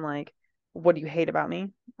ask him, like, what do you hate about me?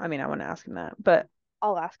 I mean, I wouldn't ask him that, but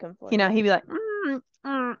I'll ask him for you know, you. he'd be like,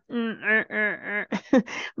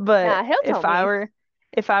 but Nah, he'll tell me.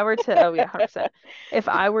 if I were to, oh yeah, 100%. If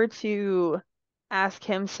I were to ask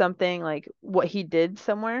him something like what he did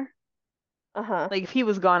somewhere, Uh-huh. like if he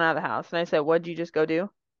was gone out of the house and I said, what'd you just go do?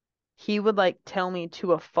 He would like tell me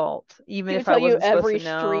to a fault, even He would if I tell you wasn't supposed to every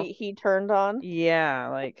know. street he turned on. Yeah,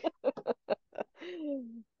 like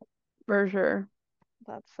for sure.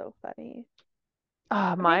 That's so funny.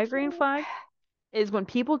 It My makes green me. flag is when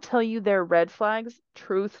people tell you their red flags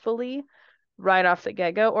truthfully right off the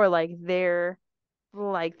get-go, or like they're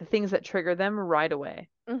like the things that trigger them right away.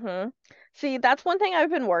 Mm-hmm. See, that's one thing I've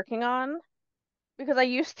been working on because I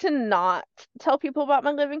used to not tell people about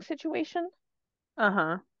my living situation.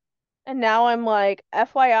 Uh-huh. And now I'm like,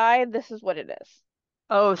 FYI, this is what it is.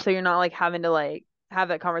 Oh, so you're not like having to like have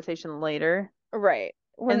that conversation later Right.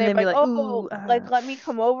 When and they're then be like, like, oh, ooh, like, let me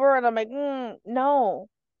come over. And I'm like, no.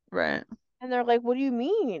 right. And they're like, what do you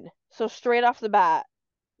mean? So straight off the bat,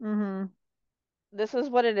 Mm-hmm. this is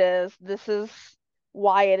what it is. This is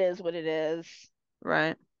why it is what it is.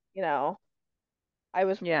 Right. You know,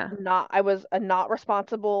 Yeah. I was a not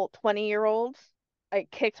responsible 20-year-old. I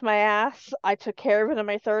kicked my ass. I took care of it in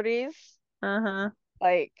my 30s. Uh-huh.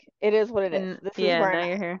 Like, it is what it is. And This is yeah, where I'm now at.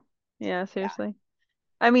 you're here. Yeah, Yeah. seriously.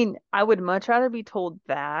 I mean, I would much rather be told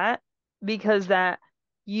that because that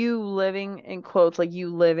you living in quotes, like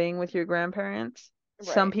you living with your grandparents,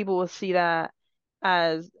 some Right. people will see that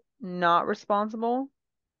as not responsible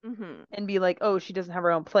Mm-hmm. and be like, oh, she doesn't have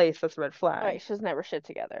her own place. That's a red Right. flag. She's never shit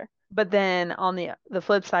together. But then on the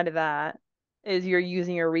flip side of that is you're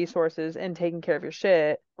using your resources and taking care of your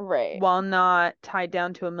shit Right. while not tied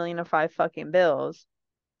down to a million and five fucking bills,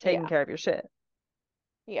 taking Yeah. care of your shit.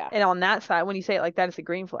 Yeah. And on that side, when you say it like that, it's a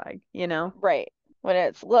green flag, you know? Right. When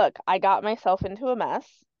it's, look, I got myself into a mess.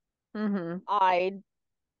 Mm-hmm. I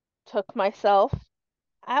took myself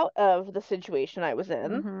out of the situation I was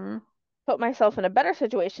in, Mm-hmm. put myself in a better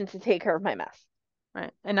situation to take care of my mess.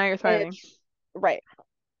 Right. And now you're And thriving. it's right.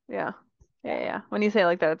 Yeah. Yeah, Yeah. yeah. When you say it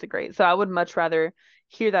like that, it's a great. So I would much rather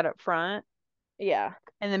hear that up front Yeah.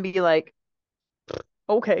 and then be like,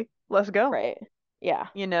 okay, let's go, Right. Yeah.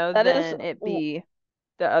 you know, That is than it be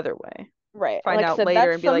the other way. right. Find Like I out said, later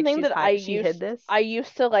that's and be like, something that she hid this. I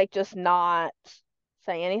used to like just not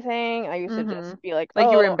say anything. I used to Mm-hmm. just be like,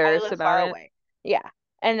 Like you were "Oh, I embarrassed live about far it. away." Yeah.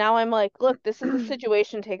 And now I'm like, "Look, this is the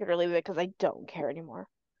situation, take it or leave it," because I don't care anymore.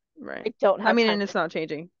 Right. I don't I have mean, time and for it's not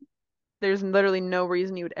changing. There's literally no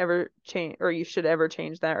reason you would ever change or you should ever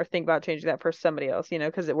change that or think about changing that for somebody else, you know,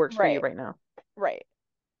 because it works for you right. right now. Right.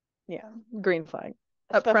 Yeah. Green flag.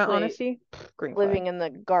 Upfront Especially honesty, green flag. living in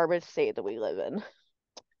the garbage state that we live in.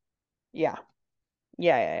 Yeah.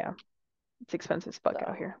 Yeah, yeah, yeah. It's expensive as fuck out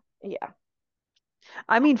So, here. yeah.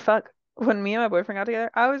 I mean, fuck. When me and my boyfriend got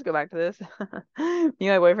together, I always go back to this. Me and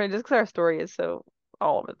my boyfriend, just because our story is so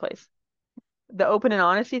all over the place. The open and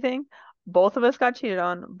honesty thing, both of us got cheated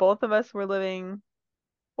on. Both of us were living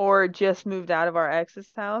or just moved out of our ex's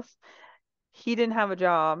house. He didn't have a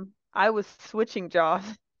job. I was switching jobs.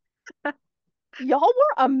 Y'all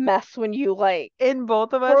were a mess when you like And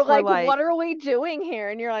both of were us were like, like, what are we doing here?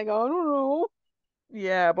 And you're like, I don't know.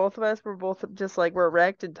 yeah, both of us were both just like, we're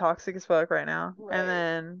wrecked and toxic as fuck right now. Right. And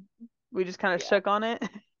then we just kind of Yeah. shook on it.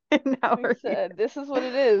 And now We we're here. said, this is what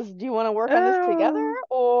it is. Do you want to work on this together,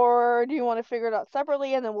 or do you want to figure it out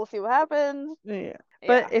separately and then we'll see what happens? Yeah.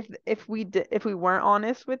 Yeah. But if we weren't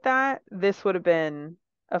honest with that, this would have been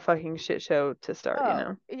a fucking shit show to start, you Oh,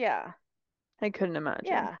 know? yeah. I couldn't imagine.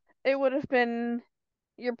 Yeah. It would have been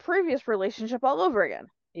your previous relationship all over again.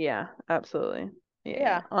 Yeah, absolutely. Yeah.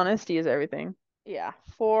 Yeah. Honesty is everything. Yeah,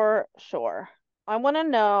 for sure. I want to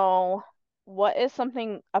know what is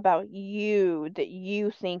something about you that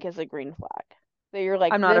you think is a green flag? That you're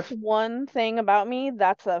like, I'm not a this one thing about me,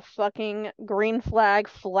 that's a fucking green flag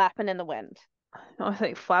flapping in the wind. I was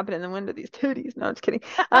like flapping in the wind of these tooties. No, I'm just kidding.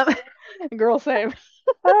 Um, Girl, same.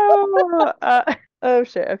 oh, oh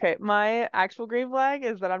shit. Okay, my actual green flag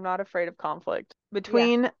is that I'm not afraid of conflict.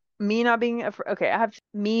 Between me not being okay, I have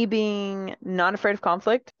me being not afraid of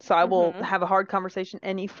conflict, so I will Mm-hmm. have a hard conversation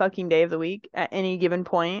any fucking day of the week at any given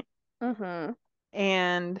point. Mm-hmm.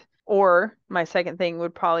 And or my second thing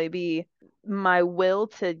would probably be my will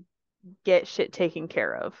to get shit taken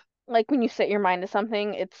care of. Like when you set your mind to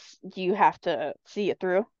something, it's you have to see it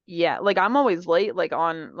through. Yeah, like I'm always late, like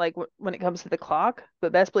on like when it comes to the clock.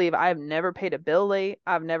 But best believe I've never paid a bill late.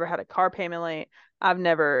 I've never had a car payment late. I've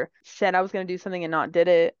never said I was gonna do something and not did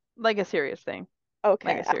it. Like a serious thing. Like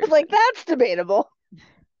Okay. a I was serious like, that's debatable.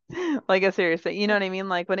 thing. Like a serious thing. You know what I mean?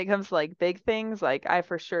 Like when it comes to like big things, like I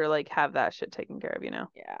for sure like have that shit taken care of, you know?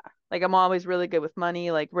 Yeah. Like I'm always really good with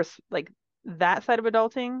money. Like like that side of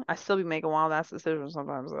adulting, I still be making wild ass decisions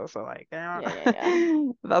sometimes though. So like, Yeah.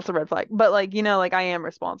 that's a red flag. But like, you know, like I am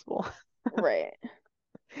responsible. Right.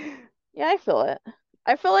 Yeah, I feel it.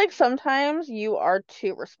 I feel like sometimes you are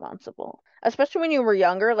too responsible, especially when you were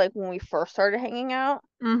younger, like when we first started hanging out.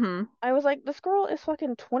 Mm-hmm. I was like, this girl is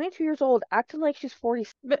fucking 22 years old, acting like she's 40.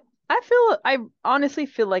 But I honestly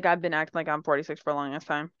feel like I've been acting like I'm 46 for a long ass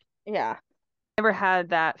time. Yeah. Never had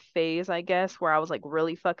that phase, I guess, where I was like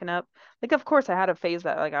really fucking up. Like, of course, I had a phase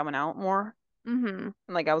that like I went out more Mm-hmm. and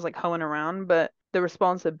like I was like hoeing around, but the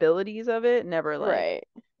responsibilities of it never like Right.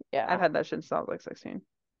 I've Yeah. had that shit since I was like 16.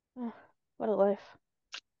 What a life.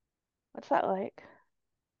 What's that like?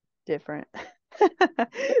 Different.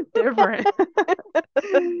 Different.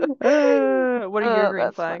 What are your Oh, green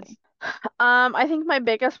that's flags? funny. I think my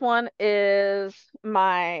biggest one is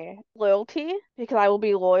my loyalty because I will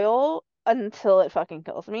be loyal until it fucking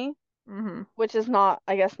kills me, Mm-hmm. which is not,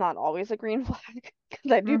 I guess, not always a green flag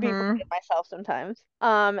because I do be Mm-hmm. afraid of myself sometimes.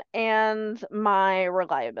 And my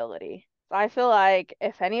reliability. I feel like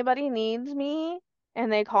if anybody needs me and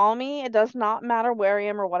they call me, it does not matter where I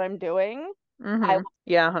am or what I'm doing. I Mm-hmm.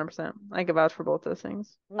 Yeah, 100%. I can vouch for both those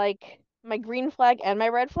things. like my green flag and my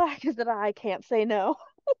red flag is that I can't say no.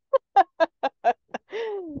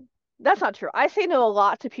 That's not true. I say no a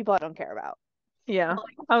lot to people I don't care about. Yeah. But,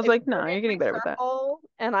 like, I was if like, you're no, in you're getting my better with that. circle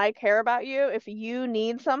and I care about you, if you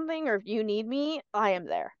need something or if you need me, I am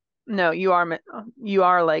there. No, you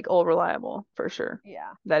are like all reliable for sure.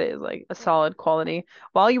 Yeah. That is like a solid quality.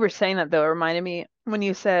 While you were saying that though, it reminded me when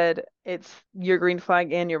you said it's your green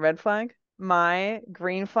flag and your red flag. My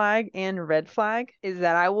green flag and red flag is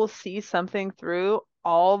that I will see something through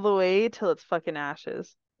all the way till it's fucking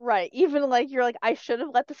ashes. Right. Even like you're like, I should have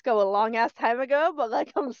let this go a long ass time ago, but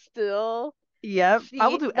like I'm still Yep. I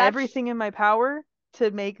will see do that's everything in my power to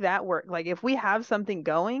make that work. Like if we have something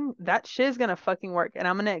going, that shit is gonna fucking work. And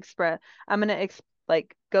I'm gonna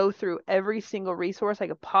like go through every single resource I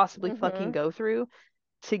could possibly fucking hmm go through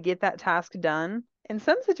to get that task done. In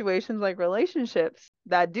some situations like relationships,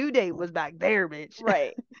 that due date was back there, bitch.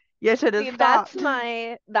 right. You should have See, stopped.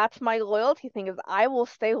 that's my loyalty thing is I will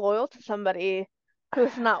stay loyal to somebody who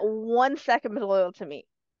is not 1 second loyal to me.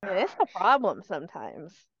 And it's a problem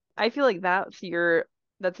sometimes. I feel like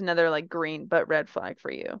that's another like green but red flag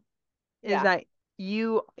for you. Is Yeah. that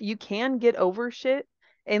you can get over shit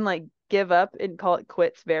and like give up and call it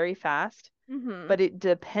quits very fast, hmm but it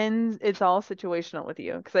depends. It's all situational with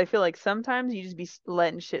you because I feel like sometimes you just be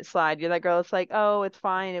letting shit slide. You're that girl. It's like, oh, it's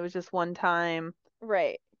fine. It was just one time.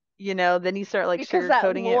 Right. You know. Then you start like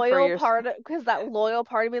sugarcoating it for your. Because that loyal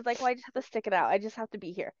part of me is like, well, I just have to stick it out. I just have to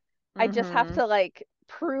be here. I just have Mm-hmm. to like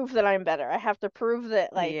prove that I'm better. I have to prove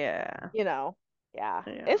that like, Yeah. you know. Yeah.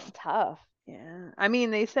 Yeah. It's tough. Yeah. I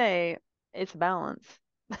mean, they say it's balance.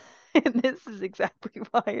 And this is exactly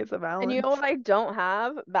why it's a And you balance. know what I don't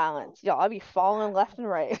have? Balance. Y'all, I'll be falling left and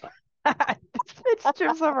right. This bitch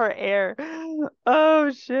trips over air.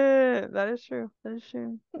 Oh shit. That is true. That is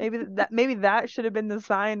true. Maybe that should have been the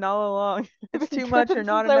sign all along. It's too much or Since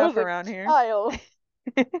not I enough was a around here. child.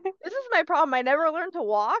 This is my problem. I never learned to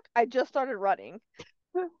walk. I just started running.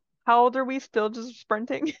 How old are we? Still just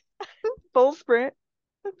sprinting? Full sprint.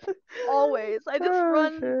 Always. I just Oh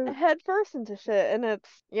run shit. head first into shit, and it's,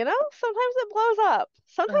 sometimes it blows up.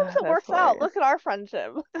 Sometimes it That's works out. hilarious. Look at our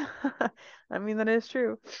friendship. I mean, that is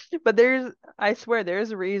true. But I swear,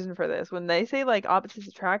 there's a reason for this. When they say like opposites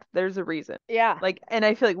attract, there's a reason. Yeah, Like, and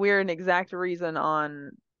I feel like we're an exact reason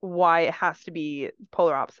on why it has to be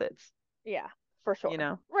polar opposites, yeah, for you sure.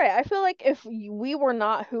 know? Right. I feel like if we were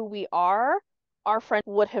not who we are, our friend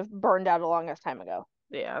would have burned out a long ass time ago.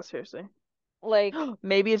 Yeah, seriously. Like,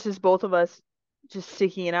 Maybe it's just both of us just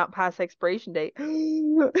sticking it out past expiration date.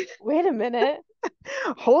 wait a minute.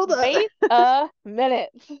 Hold up. Wait a minute.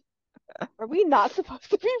 Are we not supposed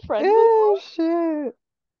to be friends Oh, anymore? shit.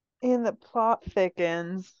 And the plot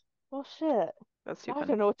thickens. Well, shit. That's too Now I funny.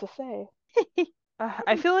 don't know what to say.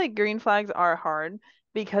 I feel like green flags are hard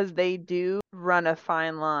because they do run a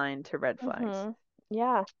fine line to red flags.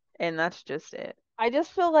 Yeah. And that's just it. I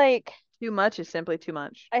just feel like Too much is simply too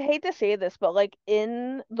much. I hate to say this, but like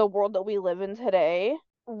in the world that we live in today,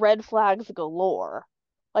 red flags galore.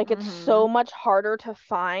 Like it's so Mm-hmm. much harder to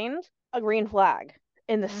find a green flag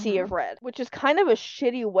in the sea Mm-hmm. of red, which is kind of a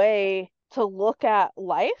shitty way to look at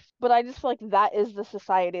life, but I just feel like that is the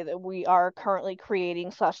society that we are currently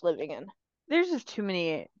creating slash living in. There's just too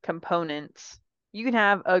many components. You can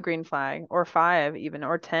have a green flag or 5 even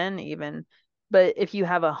or 10 even, but if you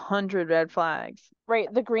have 100 red flags, Right,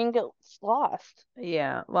 the green gets lost.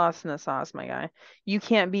 yeah, lost in the sauce, my guy. You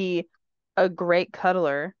can't be a great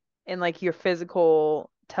cuddler and like your physical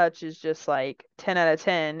touch is just like 10 out of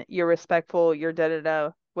 10. You're respectful, you're da da da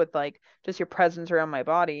with like just your presence around my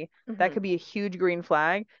body. That Hmm. could be a huge green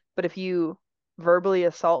flag. But if you verbally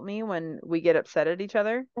assault me when we get upset at each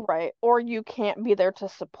other, Right. Or you can't be there to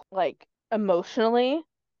support, like, emotionally.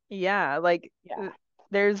 yeah, like Yeah.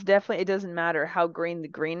 there's definitely, it doesn't matter how green the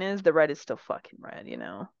green is, the red is still fucking red, you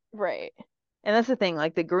know? Right. And that's the thing,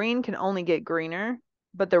 like the green can only get greener,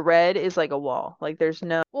 but the red is like a wall. Like there's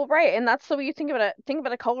no. Well, right, and that's the way you think about it. Think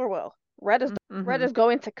about a color wheel. Red Mm-hmm. is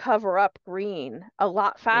going to cover up green a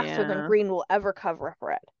lot faster than Yeah, green will ever cover up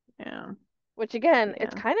red. yeah, Which again,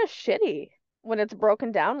 it's yeah. kind of shitty when it's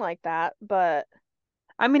broken down like that, but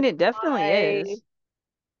I mean, it definitely by is.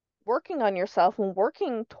 working on yourself and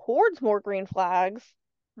working towards more green flags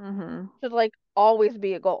Mm-hmm. should like always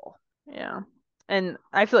be a goal. Yeah. And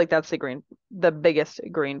I feel like that's the biggest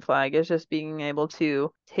green flag is just being able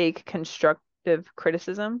to take constructive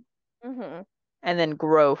criticism Hmm. and then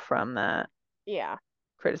grow from that Yeah. Like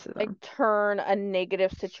criticism. turn a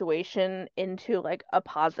negative situation into like a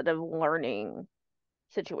positive learning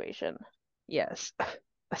situation. Yes.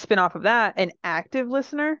 A spin off of that, an active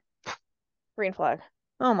listener. Green flag.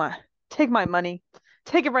 Oh my, take my money.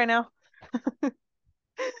 Take it right now.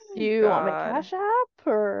 Do you want my God. Cash App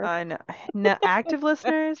or I know. No, active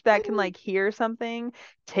listeners that can like hear something,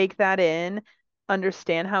 take that in,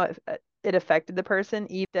 understand how it affected the person,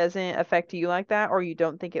 even if it doesn't affect you like that, or you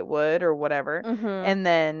don't think it would, or whatever, mm-hmm. and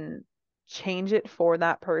then change it for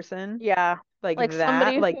that person. Yeah. Like Like that,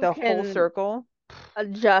 somebody like who the whole can circle.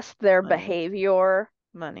 adjust their Money, behavior.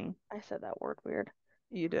 money. I said that word weird.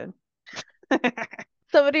 You did.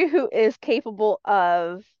 Somebody who is capable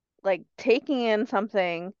of like taking in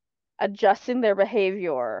something, adjusting their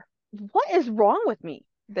behavior. What is wrong with me?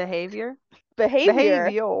 Behavior. Behavior.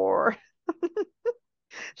 Behavior.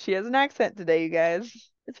 She has an accent today, you guys.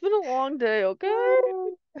 It's been a long day, okay?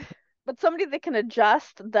 But somebody that can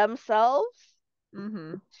adjust themselves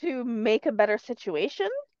Mm-hmm. to make a better situation,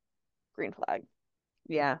 green flag.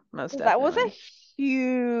 Yeah, most 'Cause that was a definitely.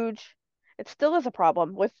 huge, it still is a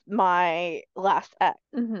problem with my last ex,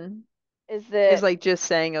 Mm-hmm. is Is that, like just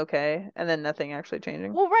saying okay and then nothing actually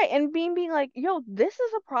changing. well, right, and being like, yo, this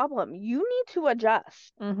is a problem. You need to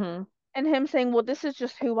adjust. Mm-hmm. And him saying, well, this is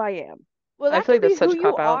just who I am. Well, I that feel can like be that's who such a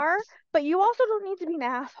you cop out. are, but you also don't need to be an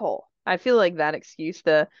asshole. I feel like that excuse,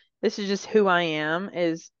 the this is just who I am,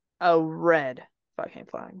 is a red fucking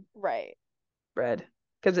flag. Right. Red.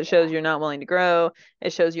 Because it Yeah. shows you're not willing to grow.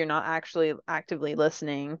 It shows you're not actually actively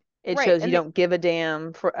listening. It Right. shows you And the don't give a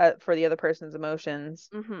damn for the other person's emotions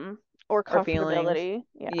mm-hmm. Or or feelings. comfortability.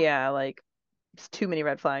 Yeah. Yeah, like it's too many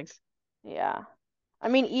red flags. Yeah. I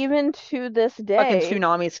mean, even to this Fucking day,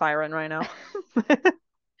 tsunami siren right now.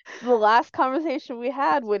 the last conversation we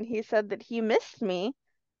had when he said that he missed me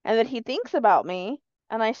and that he thinks about me,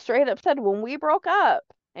 and I straight up said, when we broke up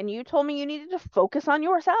and you told me you needed to focus on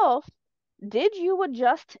yourself, did you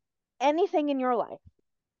adjust anything in your life?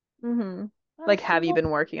 Mm-hmm. Not Like, a have you single,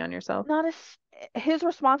 been working on yourself? not a, his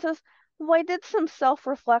response is, well, I did some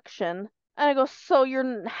self-reflection. And I go, so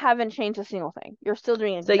you haven't changed a single thing. You're still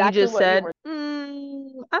doing So you exactly just what you said,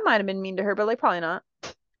 were. I might have been mean to her, but like probably not.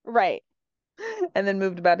 Right. And then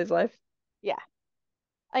moved about his life. Yeah.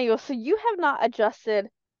 I go, so you have not adjusted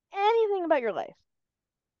anything about your life.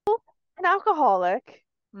 An alcoholic.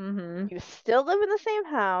 Mm-hmm. You still live in the same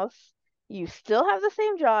house. You still have the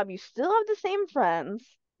same job. You still have the same friends.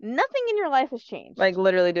 Nothing in your life has changed. Like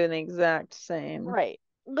literally doing the exact same. Right.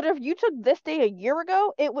 But if you took this day a year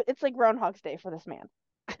ago, it's like Groundhog's Day for this man.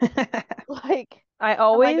 Like, I and I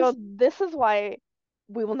always go, this is why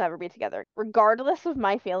we will never be together. Regardless of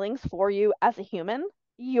my feelings for you as a human,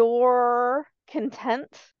 your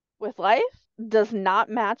content with life does not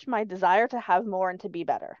match my desire to have more and to be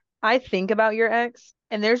better. I think about your ex,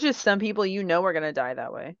 and there's just some people you know are gonna die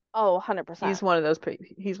that way. Oh, 100%. He's one of those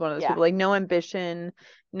Yeah. people. Like no ambition,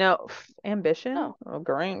 no ambition. No. Oh,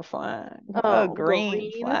 green flag. Oh,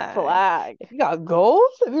 green flag. flag. If you got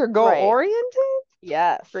goals, if you're goal Right. oriented,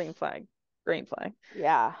 Yes. green flag. Green flag.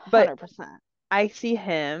 Yeah, But 100%. I see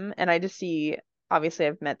him and I just see, obviously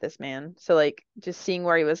I've met this man. So like just seeing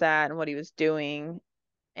where he was at and what he was doing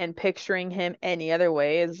and picturing him any other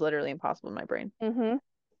way is literally impossible in my brain. Mm-hmm.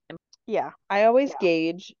 Yeah. I always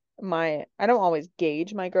Yeah. I don't always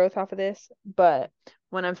gauge my growth off of this, but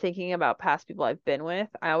when I'm thinking about past people I've been with,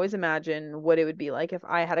 I always imagine what it would be like if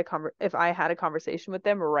I had a conversation with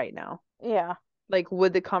them right now. Yeah. Like,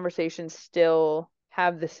 would the conversation still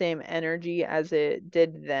have the same energy as it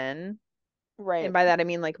did then? Right. And by that I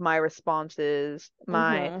mean like my responses,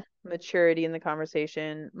 my Mm-hmm. maturity in the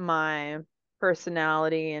conversation, my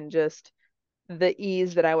personality, and just the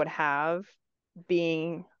ease that I would have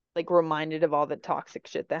being like reminded of all the toxic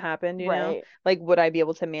shit that happened, you know? Right. Like, would I be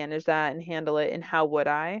able to manage that and handle it? And how would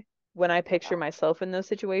I? When I picture Yeah. myself in those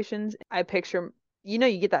situations, I picture, you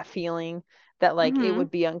get that feeling that like it Mm-hmm.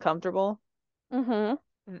 would be uncomfortable.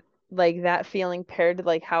 Mm-hmm. Like that feeling paired to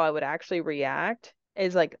like how I would actually react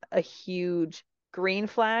is like a huge green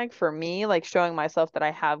flag for me, like showing myself that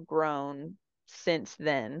I have grown since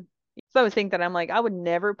then. So I would think that I'm like, I would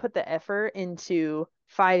never put the effort into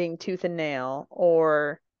fighting tooth and nail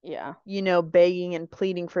or, Yeah. begging and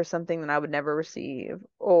pleading for something that I would never receive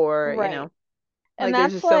or, Right. And like there's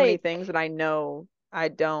that's just so many like, things that I know I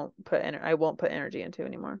won't put energy into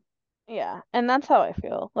anymore. yeah. And that's how I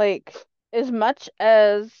feel. Like, as much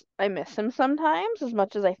as I miss him sometimes, as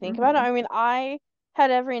much as I think about it, Hmm. I mean, I had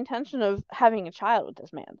every intention of having a child with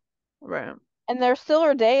this man. Right. And there still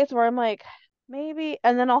are days where I'm like, maybe,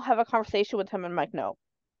 and then I'll have a conversation with him and I'm like, no,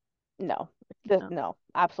 no, No. no,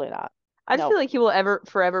 absolutely not. I just No, feel like he will ever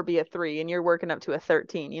forever be a 3 and you're working up to a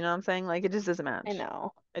 13. You know what I'm saying? Like it just doesn't I match.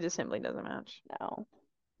 know, It just simply doesn't match. no.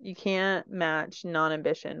 You can't match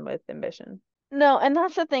non-ambition with ambition. No, and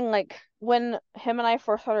that's the thing, like when him and I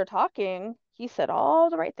first started talking, he said all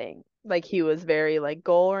the right things. Like he was very like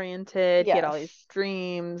goal oriented. He had all these Yes,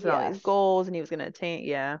 dreams and all these yes, goals and he was gonna attain.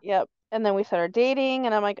 Yeah. yep. And then we started dating,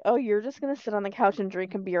 and I'm like, oh, you're just gonna sit on the couch and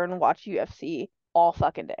drink a beer and watch UFC all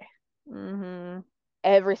fucking day, Mm-hmm.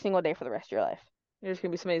 every single day for the rest of your life. You're just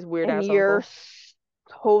gonna be somebody's weird And ass you're uncle.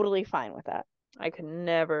 totally fine with that. I could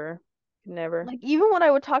never. Like even when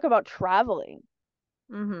I would talk about traveling,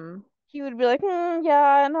 Mm-hmm. he would be like,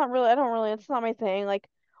 yeah, not really. I don't really. It's not my thing. Like,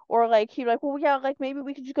 or like he'd be like, well, yeah, like maybe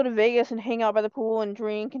we could just go to Vegas and hang out by the pool and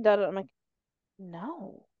drink and da da. I'm like,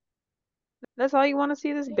 no, That's all you want to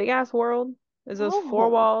see this big ass world is those four no.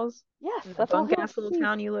 walls Yes, and the that's all he bunk wants ass to little see.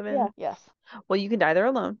 town you live Yeah, in. yes, Well, you can die there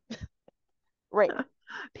alone. right,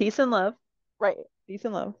 Peace and love. right. Peace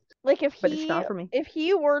and love. Like But it's not for me. if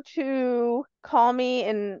he were to call me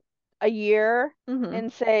in a year Mm-hmm.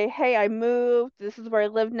 and say, hey, I moved. This is where I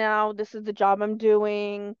live now. This is the job I'm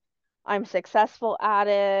doing. I'm successful at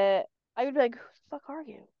it. I would be like, who the fuck are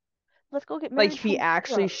you? Let's go get Like married if he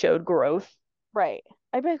actually tomorrow. showed growth. Right.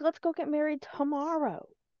 I'd be like, let's go get married tomorrow.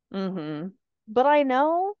 Mm-hmm. But I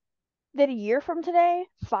know that a year from today,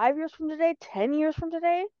 5 years from today, 10 years from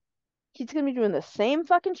today, he's gonna be doing the same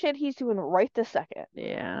fucking shit he's doing right this second.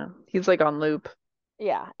 Yeah. He's like on loop.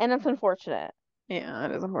 Yeah, and it's unfortunate. Yeah,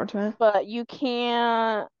 that is unfortunate. But you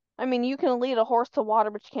can't, I mean, you can lead a horse to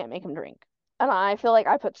water, but you can't make him drink. And I feel like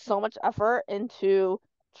I put so much effort into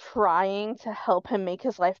trying to help him make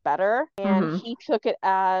his life better, and Mm-hmm. he took it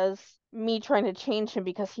as me trying to change him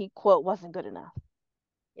because he, quote, wasn't good enough.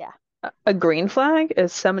 Yeah. A green flag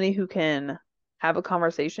is somebody who can have a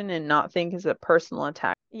conversation and not think is a personal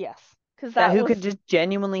attack. Yes. Because That that who was could just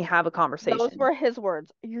genuinely have a those conversation. were his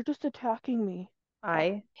words. You're just attacking me.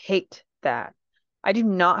 I hate that. I do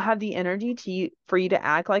not have the energy for you to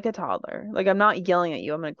act like a toddler. Like, I'm not yelling at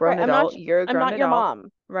you. I'm a grown Right. adult. You're a I'm grown not your adult.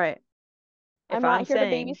 mom. Right. If I'm not I'm here to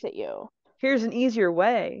saying, babysit you. here's an easier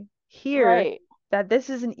way, here, Right. that this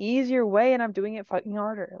is an easier way and I'm doing it fucking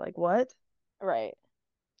harder. Like, what? Right.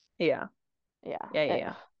 Yeah. Yeah.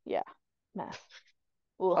 Yeah. Yeah. Mess.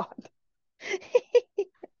 Ugh. God.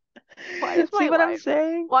 Why is See my what I'm life?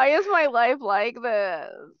 saying? Why is my life like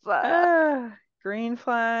this? Green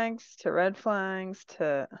flags to red flags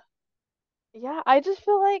to Yeah, I just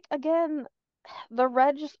feel like again, the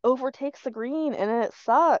red just overtakes the green and it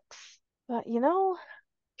sucks. But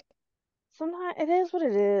sometimes it is what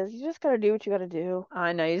it is. You just gotta do what you gotta do.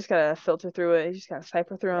 I know you just gotta filter through it. You just gotta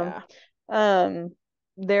cipher through them. Yeah.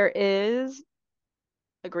 There is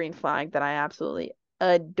a green flag that I absolutely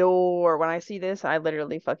adore. When I see this, I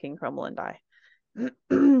literally fucking crumble and die.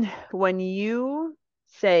 When you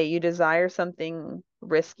say you desire something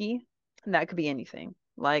risky, and that could be anything.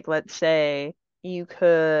 Like, let's say you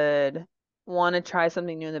could want to try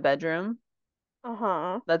something new in the bedroom.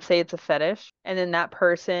 Uh-huh. Let's say it's a fetish, and then that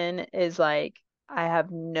person is like, I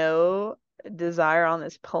have no desire on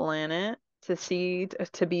this planet to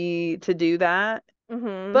do that,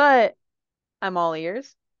 Mm-hmm. but I'm all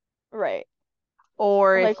ears. Right.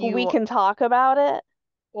 Or Like if we you can talk about it.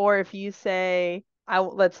 Or if you say,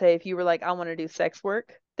 let's say if you were like, I want to do sex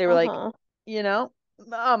work, they were like, Uh-huh. you know,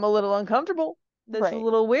 I'm a little uncomfortable. This is a Right.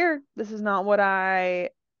 little weird. This is not what I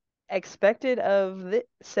expected of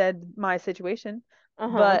my situation,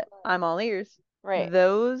 Uh-huh. but I'm all ears. Right.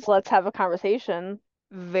 Those Let's have a conversation.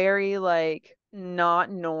 very like not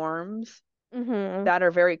norms Mm-hmm. that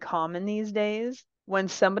are very common these days. When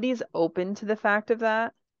somebody's open to the fact of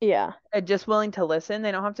that, Yeah. just willing to listen,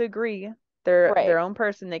 they don't have to agree. They're Right. their own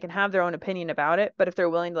person. They can have their own opinion about it, but if they're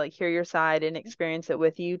willing to like hear your side and experience it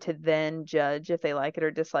with you to then judge if they like it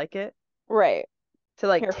or dislike it, Right. to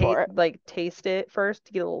like Here for it. taste it first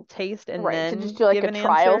to get a little taste and Right. To just then do like give a an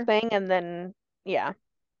trial answer. thing and then yeah.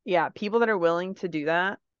 Yeah, people that are willing to do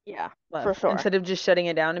that, Yeah. For love. sure. Instead of just shutting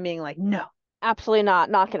it down and being like, no. Absolutely not.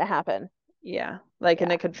 Not gonna happen. Yeah, like in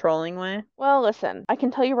Yeah. a controlling way. Well, listen, I can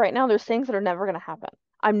tell you right now, there's things that are never going to happen.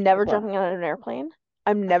 I'm never Like what? jumping on an airplane.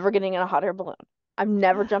 I'm never getting in a hot air balloon. I'm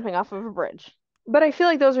never jumping off of a bridge. But I feel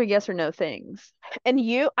like those are yes or no things. And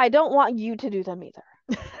I don't want you to do them either.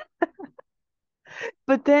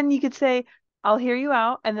 But then you could say, I'll hear you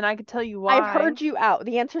out, and then I could tell you I've why. heard you out.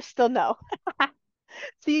 The answer's still no.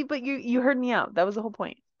 See, but you heard me out. That was the whole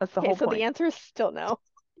point. That's the Okay, whole so point. the answer is still no.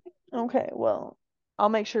 Okay, well, I'll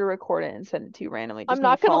make sure to record it and send it to you randomly. I'm Just me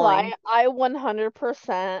not gonna falling. lie, I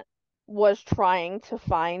 100% was trying to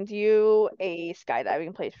find you a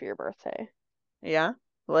skydiving place for your birthday. Yeah,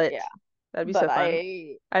 lit. Yeah, That'd be but so fun.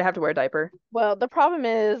 I'd have to wear a diaper. well, the problem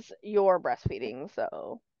is you're breastfeeding,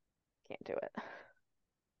 so can't do it.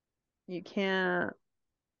 You can't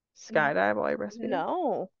skydive while you're breastfeeding?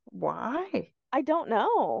 No. Why? I don't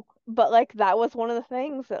know. But like that was one of the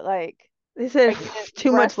things that like They said pregnant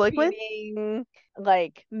too much liquid? breastfeeding,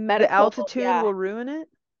 like The medical, altitude yeah. will ruin it?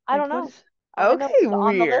 I Like don't know. what? All I know Okay, is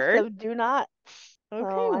on the list weird. of do not. Okay,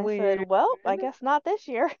 So I weird. said, well, I guess not this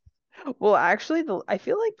year. Well, actually, I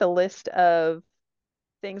feel like the list of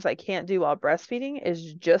things I can't do while breastfeeding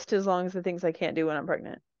is just as long as the things I can't do when I'm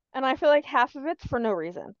pregnant. And I feel like half of it's for no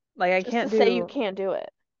reason. Like I Just can't to say you do, can't do it.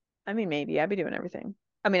 I mean, maybe I'd be doing everything.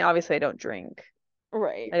 I mean, obviously I don't drink.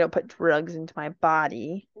 Right. I don't put drugs into my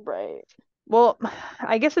body. Right. Well,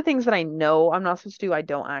 I guess the things that I know I'm not supposed to do, I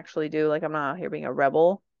don't actually do. Like I'm not out here being a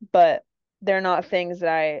rebel, but they're not things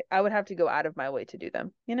that I would have to go out of my way to do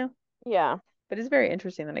them, you know? Yeah. But it's very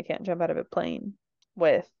interesting that I can't jump out of a plane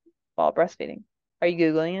while breastfeeding. Are you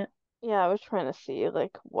Googling it? Yeah, I was trying to see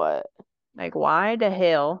like what. Like, why the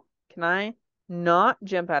hell can I not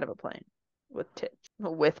jump out of a plane with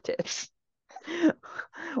tits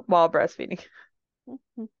while breastfeeding? Mhm.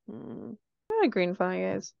 You know what a green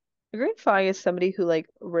flag is? A green flag is somebody who like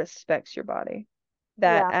respects your body,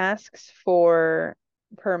 that Yeah. asks for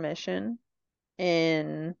permission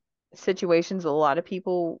in situations a lot of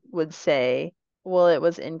people would say, well, it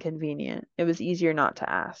was inconvenient. It was easier not to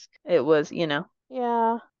ask. It was, Yeah.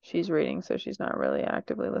 she's reading, so she's not really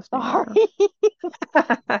actively listening right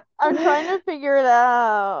Sorry. I'm trying to figure it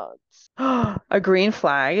out. now. A green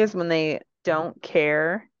flag is when they don't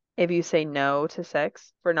care if you say no to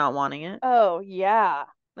sex for not wanting it. Oh, yeah.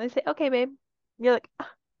 They say, okay, babe. You're like, "Ah,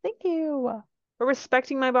 thank you for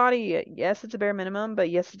respecting my body. Yes, it's a bare minimum, but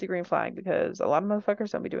yes, it's a green flag because a lot of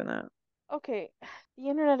motherfuckers don't be doing that. Okay, the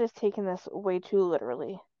internet is taking this way too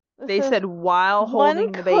literally. This They says said while one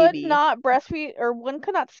holding the could baby. not breastfeed or one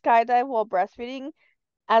could not skydive while breastfeeding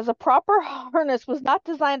as a proper harness was not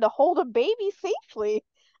designed to hold a baby safely.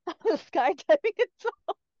 Skydiving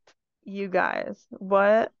itself. You guys,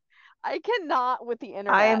 what? I cannot with the I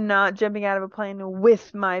internet. am not jumping out of a plane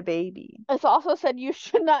with my baby. It's also said you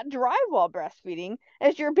should not drive while breastfeeding,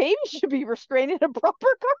 as your baby should be restrained in a proper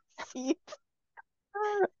car seat.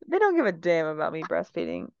 They don't give a damn about me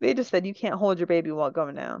breastfeeding. They just said you can't hold your baby while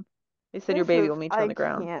going down. They said your baby will meet you on the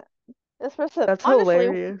ground. Can't. This person, That's honestly,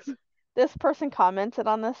 hilarious. this person commented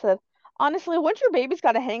on this, said, honestly, once your baby's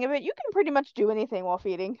got a hang of it, you can pretty much do anything while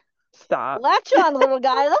feeding. Stop. Latch on, little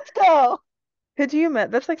guy, let's go. Could you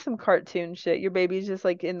imagine? That's like some cartoon shit. Your baby's just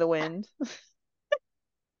like in the wind.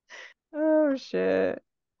 Oh shit.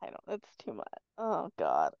 I don't, it's too much. Oh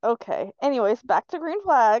God. Okay. Anyways, back to green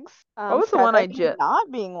flags. What was the one I Skydiving just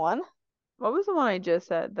not being one. What was the one I just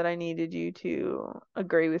said that I needed you to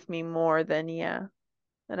agree with me more than yeah?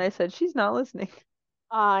 And I said she's not listening.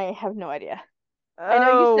 I have no idea. I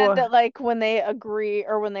know you said Oh, that like when they agree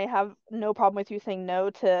or when they have no problem with you saying no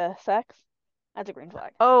to sex, that's a green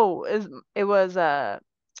flag. oh, it was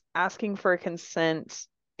asking for consent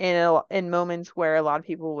in moments where a lot of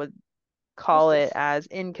people would call This it is as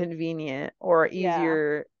inconvenient or yeah,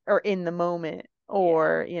 easier or in the moment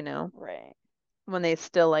or, you know, right. when they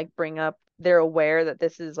still like bring up they're aware that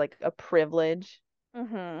this is like a privilege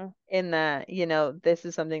Mm-hmm. in that, you know, this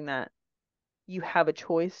is something that you have a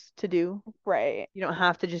choice to do. Right. You don't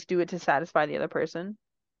have to just do it to satisfy the other person.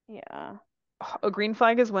 Yeah. A green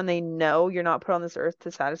flag is when they know you're not put on this earth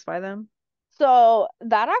to satisfy them. So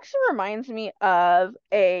that actually reminds me of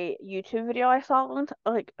a YouTube video I saw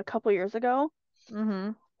like a couple years ago.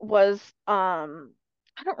 Mm-hmm. Was I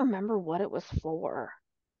don't remember what it was for,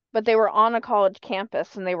 but they were on a college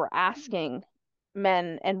campus and they were asking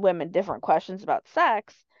men and women different questions about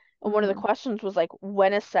sex. And one of the Mm-hmm. questions was like,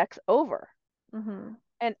 when is sex over? Mm-hmm.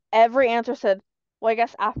 And every answer said, well, I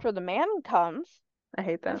guess after the man comes. I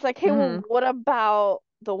hate And that. it's like, hey, well, Mm-hmm. what about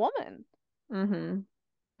the woman? Mm-hmm.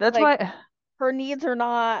 That's Like why her needs are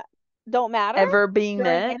not don't matter ever being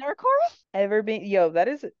during met, intercourse? ever being, yo, that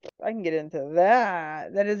is, I can get into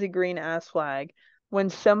that. That is a green ass flag. When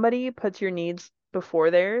somebody puts your needs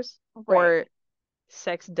before theirs, Right, or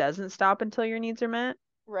sex doesn't stop until your needs are met.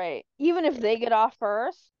 right. Even if they get off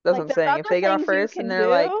first, That's what like I'm there's saying. If other they get off things you first and can they're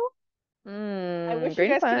like, do. I wish you green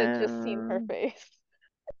guys could have just seen her flag. face.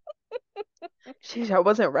 Jeez, I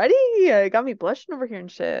wasn't ready. It got me blushing over here and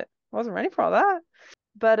shit. I wasn't ready for all that.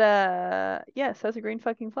 But yes, that's a green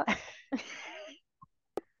fucking flag.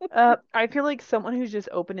 I feel like someone who's just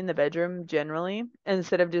open in the bedroom generally,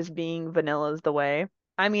 instead of just being vanilla is the way.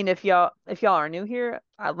 I mean, if y'all are new here,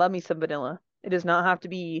 I love me some vanilla. It does not have to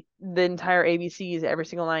be the entire ABCs every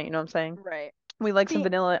single night, you know what I'm saying? Right. We like some See,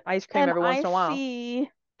 vanilla ice cream and every once I in a while. see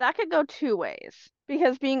that could go two ways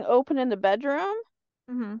because being open in the bedroom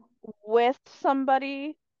Mm-hmm. with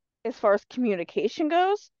somebody, as far as communication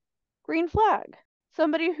goes, green flag.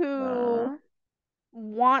 Somebody who Uh,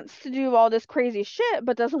 wants to do all this crazy shit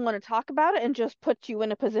but doesn't want to talk about it and just puts you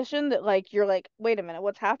in a position that like you're like, wait a minute,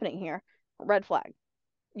 what's happening here? Red flag.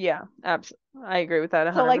 yeah, absolutely. I agree with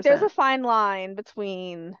that So like there's a 100%. fine line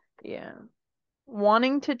between Yeah.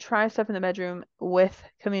 Wanting to try stuff in the bedroom with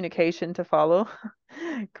communication to follow,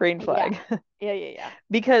 green yeah. flag. Yeah.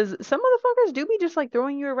 Because some motherfuckers do be just like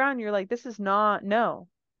throwing you around. You're like, this is not, no,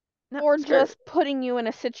 no, Or skirt, just putting you in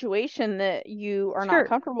a situation that you are not skirt.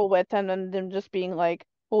 comfortable with and then them just being like,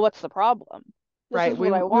 well, what's the problem? This Right. is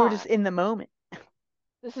We what I we were just want. in the moment.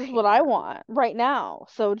 This I is hate what I that. want right now.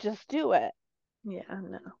 So just do it. Yeah,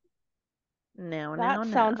 no. No, no, That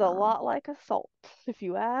sounds a no. lot like assault, if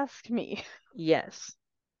you ask me. Yes.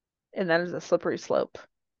 And that is a slippery slope.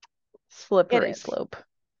 It Slippery is. slope.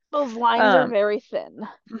 Those lines are Um, very thin.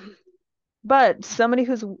 but somebody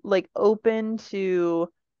who's like open to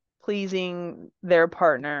pleasing their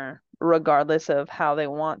partner regardless of how they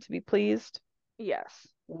want to be pleased Yes.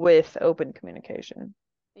 with open communication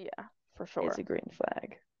Yeah, for is sure. a green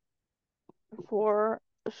flag. For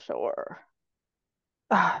sure.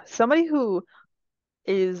 Somebody who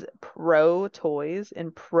is pro toys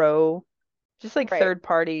and pro just like Right. third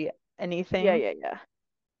party Yeah, anything, yeah.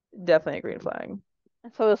 definitely a green flag.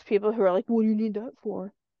 And so those people who are like, what do you need that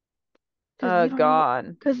for? Because you don't know, God.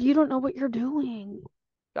 because you don't know what you're doing.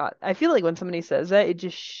 God. I feel like when somebody says that, it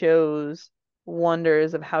just shows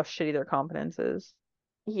wonders of how shitty their competence is.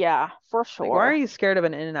 Yeah, for Like, why are sure. you scared of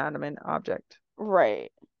an inanimate object?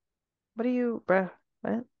 Right. What are you, bruh?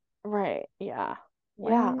 What? Right. Yeah.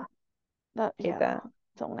 Yeah. What? That, Hate yeah. that.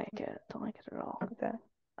 Don't like it. Don't like it at all. Hate that.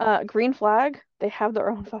 Green flag, they have their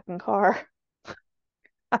own fucking car.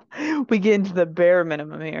 We get into the bare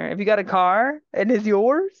minimum here. If you got a car and it's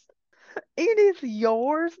yours, it is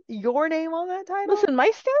yours, your name on that title. Listen, my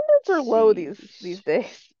standards are low these Sheesh.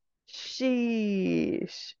 days.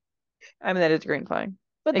 Sheesh. I mean, that is a green flag.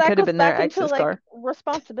 But It that could have goes been their back into ex's like car.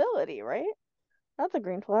 responsibility, right? That's a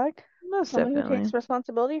green flag. Most Someone who definitely. takes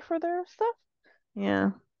responsibility for their stuff.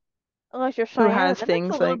 Yeah. Unless you're Who Cheyenne, has then it's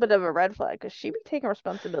a things little like bit of a red flag because she be taking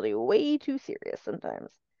responsibility way too serious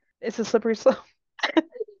sometimes. it's a slippery slope.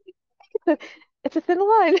 It's a thin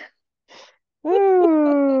line.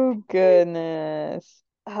 Oh, goodness.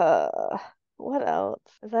 Uh, what else?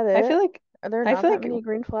 Is that I feel it? like Are there I not feel that like many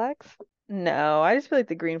green flags? no, I just feel like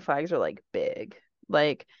the green flags are like big.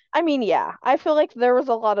 Like, I mean, yeah, I feel like there was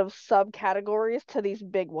a lot of subcategories to these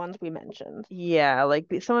big ones we mentioned. yeah, like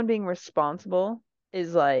someone being responsible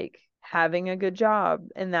is like having a good job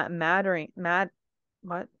and that mattering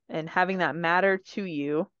what? And having that matter to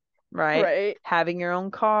you, right? Right. Having your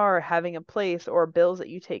own car, having a place or bills that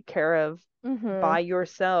you take care of Mm-hmm. by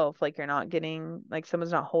yourself, like you're not getting like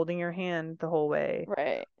someone's not holding your hand the whole way,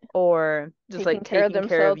 Right. or just Taking like care of taking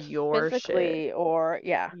care of themselves your shit. physically or,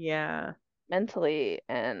 yeah, Yeah. mentally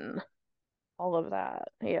and all of that.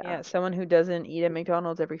 Yeah. Yeah, someone who doesn't eat at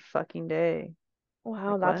McDonald's every fucking day.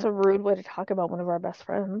 Wow, Like that's what? a rude way to talk about one of our best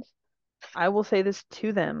friends. I will say this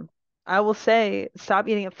to them. I will say, stop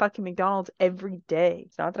eating at fucking McDonald's every day.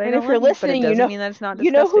 It's not that I And don't if you're love you, but it listening, doesn't mean that it's not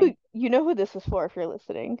you know disgusting. who this is for if you're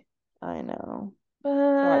listening. I know.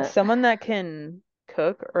 God, But someone that can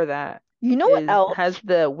cook or that you know what is has else?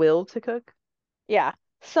 the will to cook. Yeah,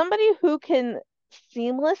 somebody who can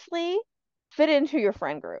seamlessly fit into your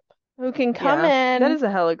friend group, who can come Yeah, that in, is a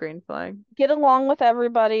hella green flag. get along with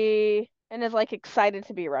everybody, and is like excited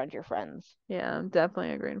to be around your friends. Yeah,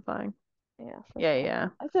 definitely a green flag. Yeah, for Yeah, sure. yeah.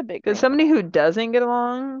 That's a big Because green somebody flag. who doesn't get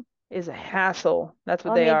along is a hassle. That's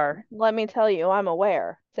what Let they me are. let me tell you, I'm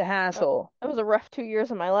aware. It's a hassle. That was a rough 2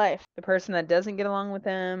 years of my life. The person that doesn't get along with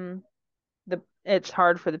them, it's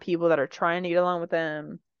hard for the people that are trying to get along with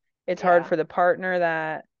them. It's hard Yeah, for the partner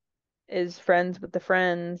that is friends with the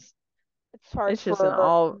friends. it's hard It's just an for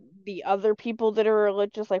all, the other people that are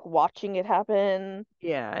religious, like watching it happen.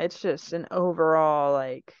 yeah, it's just an overall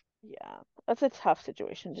like Yeah, that's a tough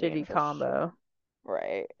situation to be in shitty for sure. combo.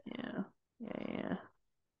 Right. Yeah, yeah, yeah.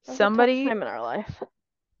 That's a tough Somebody, time in our life.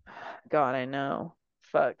 God, I know.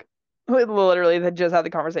 Fuck. We literally had just had the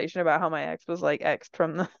conversation about how my ex was like exed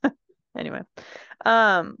from the anyway.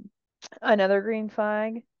 Um, another green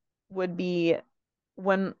flag would be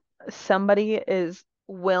when somebody is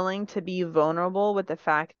willing to be vulnerable with the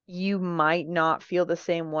fact you might not feel the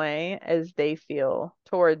same way as they feel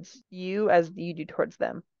towards you as you do towards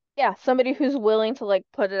them. Yeah, somebody who's willing to like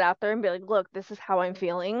put it out there and be like, look, this is how I'm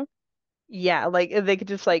feeling. Yeah, like if they could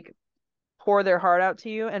just like pour their heart out to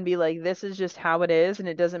you and be like, this is just how it is, and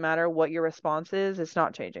it doesn't matter what your response is, it's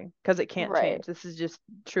not changing because it can't Right, change. This is just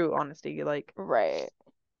true honesty. Like, right.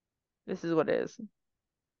 this is what it is.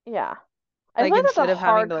 Yeah. I feel Like like that's a instead of having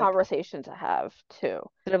hard to like conversation to have too.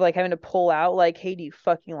 instead of like having to pull out like, hey, do you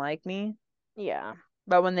fucking like me? Yeah.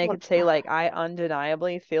 But when they Look, could say like, I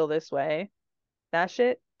undeniably feel this way, that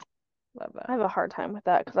shit, love I that. have a hard time with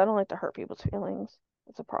that because I don't like to hurt people's feelings.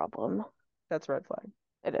 It's a problem. That's a red flag.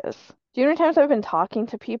 It is. Do you know how many times I've been talking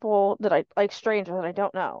to people that I like strangers that I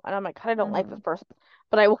don't know, and I'm like, kind of don't like this Hmm. person,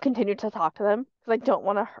 but I will continue to talk to them because I don't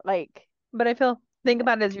want to like. But think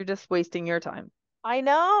about it as you're just wasting your time, I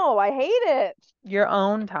know, I hate it. your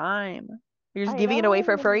own time. You're just I giving it away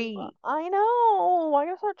for know. free. I know. I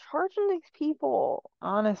gotta start charging these people.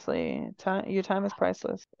 Honestly, your time is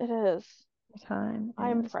priceless. It is. Your time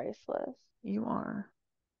I'm is. priceless. You are.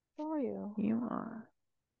 How are you? You are.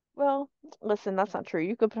 Well, listen, that's not true.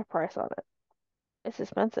 You could put a price on it. It's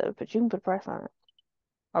expensive, but you can put a price on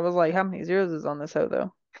I was like, how many zeros is on this hoe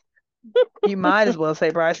though? You might as it. well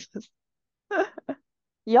say priceless.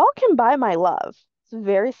 Y'all can buy my love. It's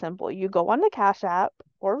very simple. You go on the Cash App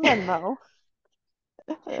or Venmo.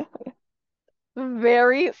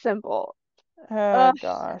 Very simple. Oh Is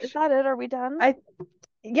gosh. that it? Are we done? I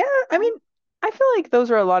yeah, I mean, I feel like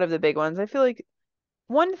those are a lot of the big ones. I feel like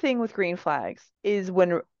one thing with green flags is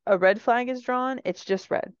when a red flag is drawn, it's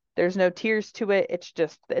just red. There's no tears to it.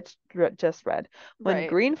 Just red. When Right.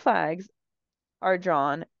 green flags are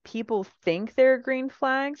drawn, people think they're green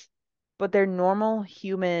flags, but they're normal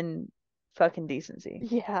human fucking decency.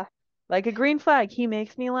 Yeah. Like a green flag, he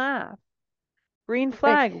makes me laugh. Green Right.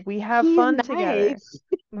 flag, we have He's fun together. nice.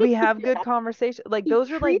 We have good Yeah. conversation. Like He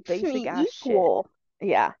those are like treats basic me ass shit. equal.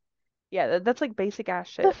 Yeah. Yeah, that's like basic ass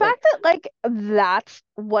The shit. Like fact that like that's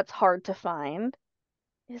what's hard to find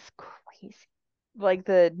is crazy. like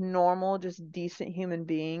the normal, just decent human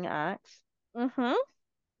being acts. Mm-hmm.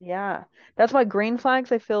 Yeah. That's why green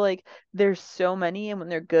flags, I feel like there's so many, and when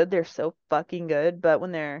they're good, they're so fucking good. But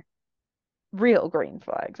when they're real green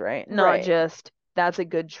flags, right? Not Right. just that's a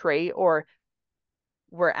good trait or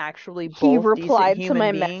we're actually He both decent replied to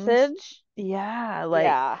human my beings. message. Yeah, like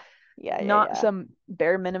Yeah. Yeah, yeah, not yeah. some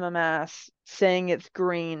bare minimum ass saying it's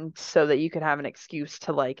green so that you could have an excuse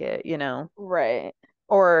to like it, you know, Right.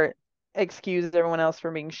 or excuse everyone else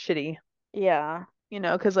for being shitty, Yeah. you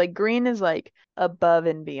know, because like green is like above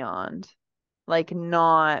and beyond, like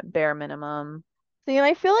not bare minimum. See, and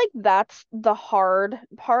I feel like that's the hard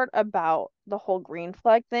part about the whole green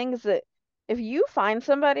flag thing is that if you find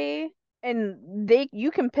somebody and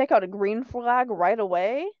you can pick out a green flag right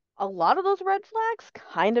away, a lot of those red flags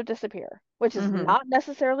kind of disappear, which is Hmm. not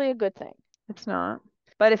necessarily a good thing. It's not.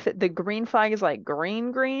 But if the green flag is like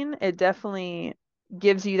green, it definitely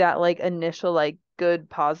gives you that like initial like good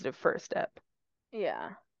positive first step Yeah.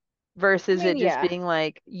 I versus mean, it just yeah. being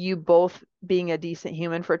like you both being a decent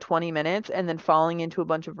human for 20 minutes and then falling into a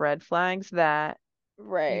bunch of red flags that you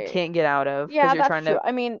Right. can't get out of because Yeah, you're that's trying true. to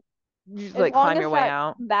I mean, just as like long climb as your way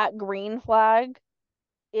out. that green flag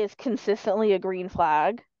is consistently a green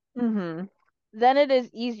flag, Mm-hmm. then it is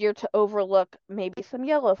easier to overlook maybe some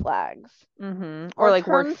yellow flags Mm-hmm. Or or like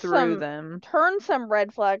work through them. turn some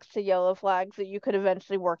red flags to yellow flags that you could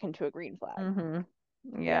eventually work into a green flag.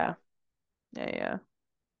 Mm-hmm. Yeah. Yeah. Yeah, yeah.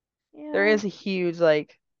 There Yeah. is a huge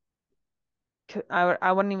like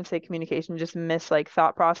I wouldn't even say communication, just miss like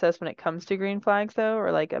thought process when it comes to green flags though,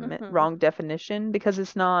 or like a Mm-hmm. wrong definition because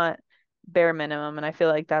it's not bare minimum, and I feel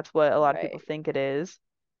like that's what a lot of people Right. think it is.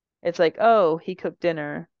 It's like, oh, he cooked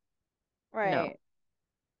dinner. No. Right.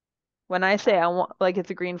 When I say Yeah. I want like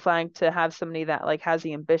it's a green flag to have somebody that like has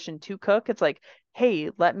the ambition to cook, it's like,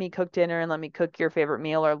 hey, let me cook dinner and let me cook your favorite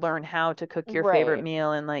meal or learn how to cook your favorite Right.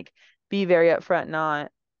 meal and like be very upfront, not,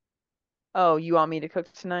 oh, you want me to cook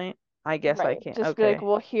tonight? I guess I Right. can. Just be like, Okay.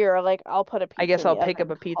 well, here, like, I'll put a I pizza guess in I'll the pick up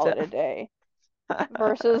oven, a call pizza. it a day.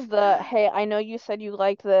 Versus the, hey, I know you said you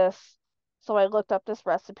liked this, so I looked up this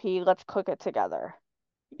recipe. Let's cook it together.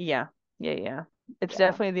 Yeah, yeah, yeah. It's Yeah.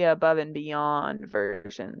 definitely the above and beyond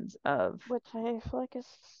versions of Which I feel like is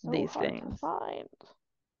so these hard to things. find.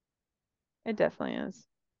 It definitely is.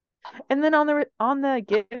 And then on the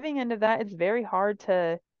giving end of that, it's very hard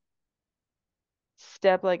to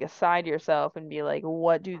step like aside yourself and be like,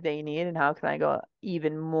 what do they need and how can I go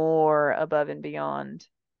even more above and beyond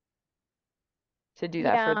to do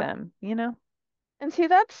that for Yeah. them, you know? And see,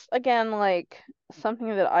 that's again like something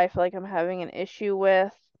that I feel like I'm having an issue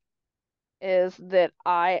with is that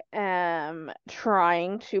I am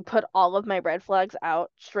trying to put all of my red flags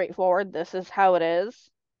out straightforward. This is how it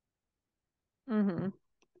is. Mm-hmm.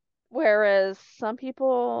 Whereas some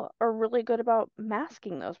people are really good about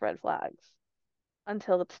masking those red flags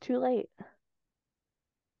until it's too late. Yeah.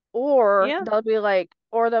 Or they'll be like,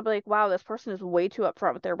 wow, this person is way too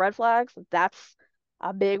upfront with their red flags. That's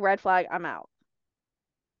a big red flag. I'm out.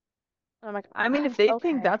 And I'm like, I mean, if they think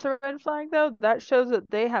okay. that's a red flag though, that shows that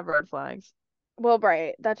they have red flags. Well,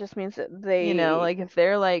 right. That just means that You know, they, like if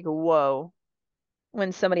they're like, whoa,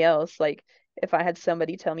 when somebody else, like if I had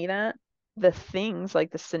somebody tell me that, the things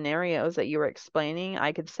like the scenarios that you were explaining,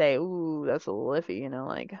 I could say, ooh, that's a little iffy, you know,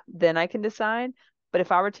 like then I can decide. But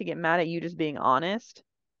if I were to get mad at you just being honest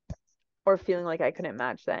or feeling like I couldn't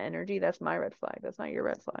match that energy, that's my red flag. That's not your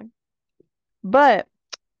red flag. But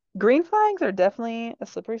green flags are definitely a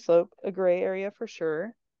slippery slope, a gray area for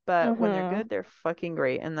sure. But when they're mm-hmm. good, they're fucking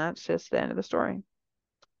great. And that's just the end of the story.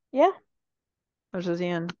 Yeah. Which is the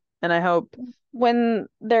end. And I hope When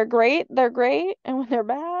they're great. And when they're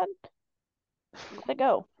bad, let it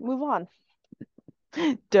go. Move on.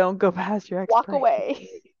 don't go past your Walk expiration away.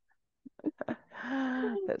 date.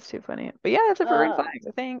 That's too funny. But yeah, that's it for green Uh, flags,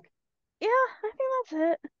 I think. yeah, I think that's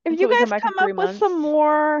it. If Until you we come guys back in come up three with some months.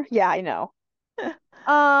 more, yeah, I know.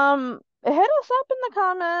 Hit us up in the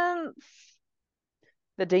comments,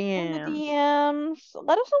 The in the DMs. DMs.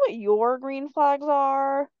 Let us know what your green flags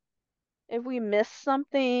are. If we missed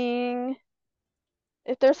something,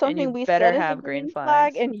 if there's And something you we better said is a have green green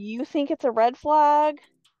flag flags. and you think it's a red flag,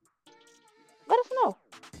 let us know.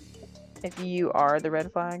 If you are the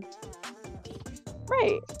red flag.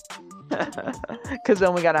 Right. Because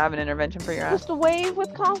then we gotta have an intervention for your ass. Just a wave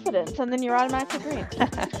with confidence and then you're automatically green.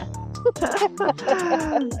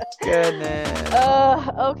 Goodness. Okay,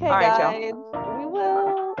 All right, y'all. guys. We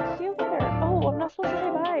will see you later. Oh, I'm not supposed to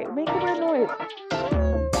say bye. Make a weird noise.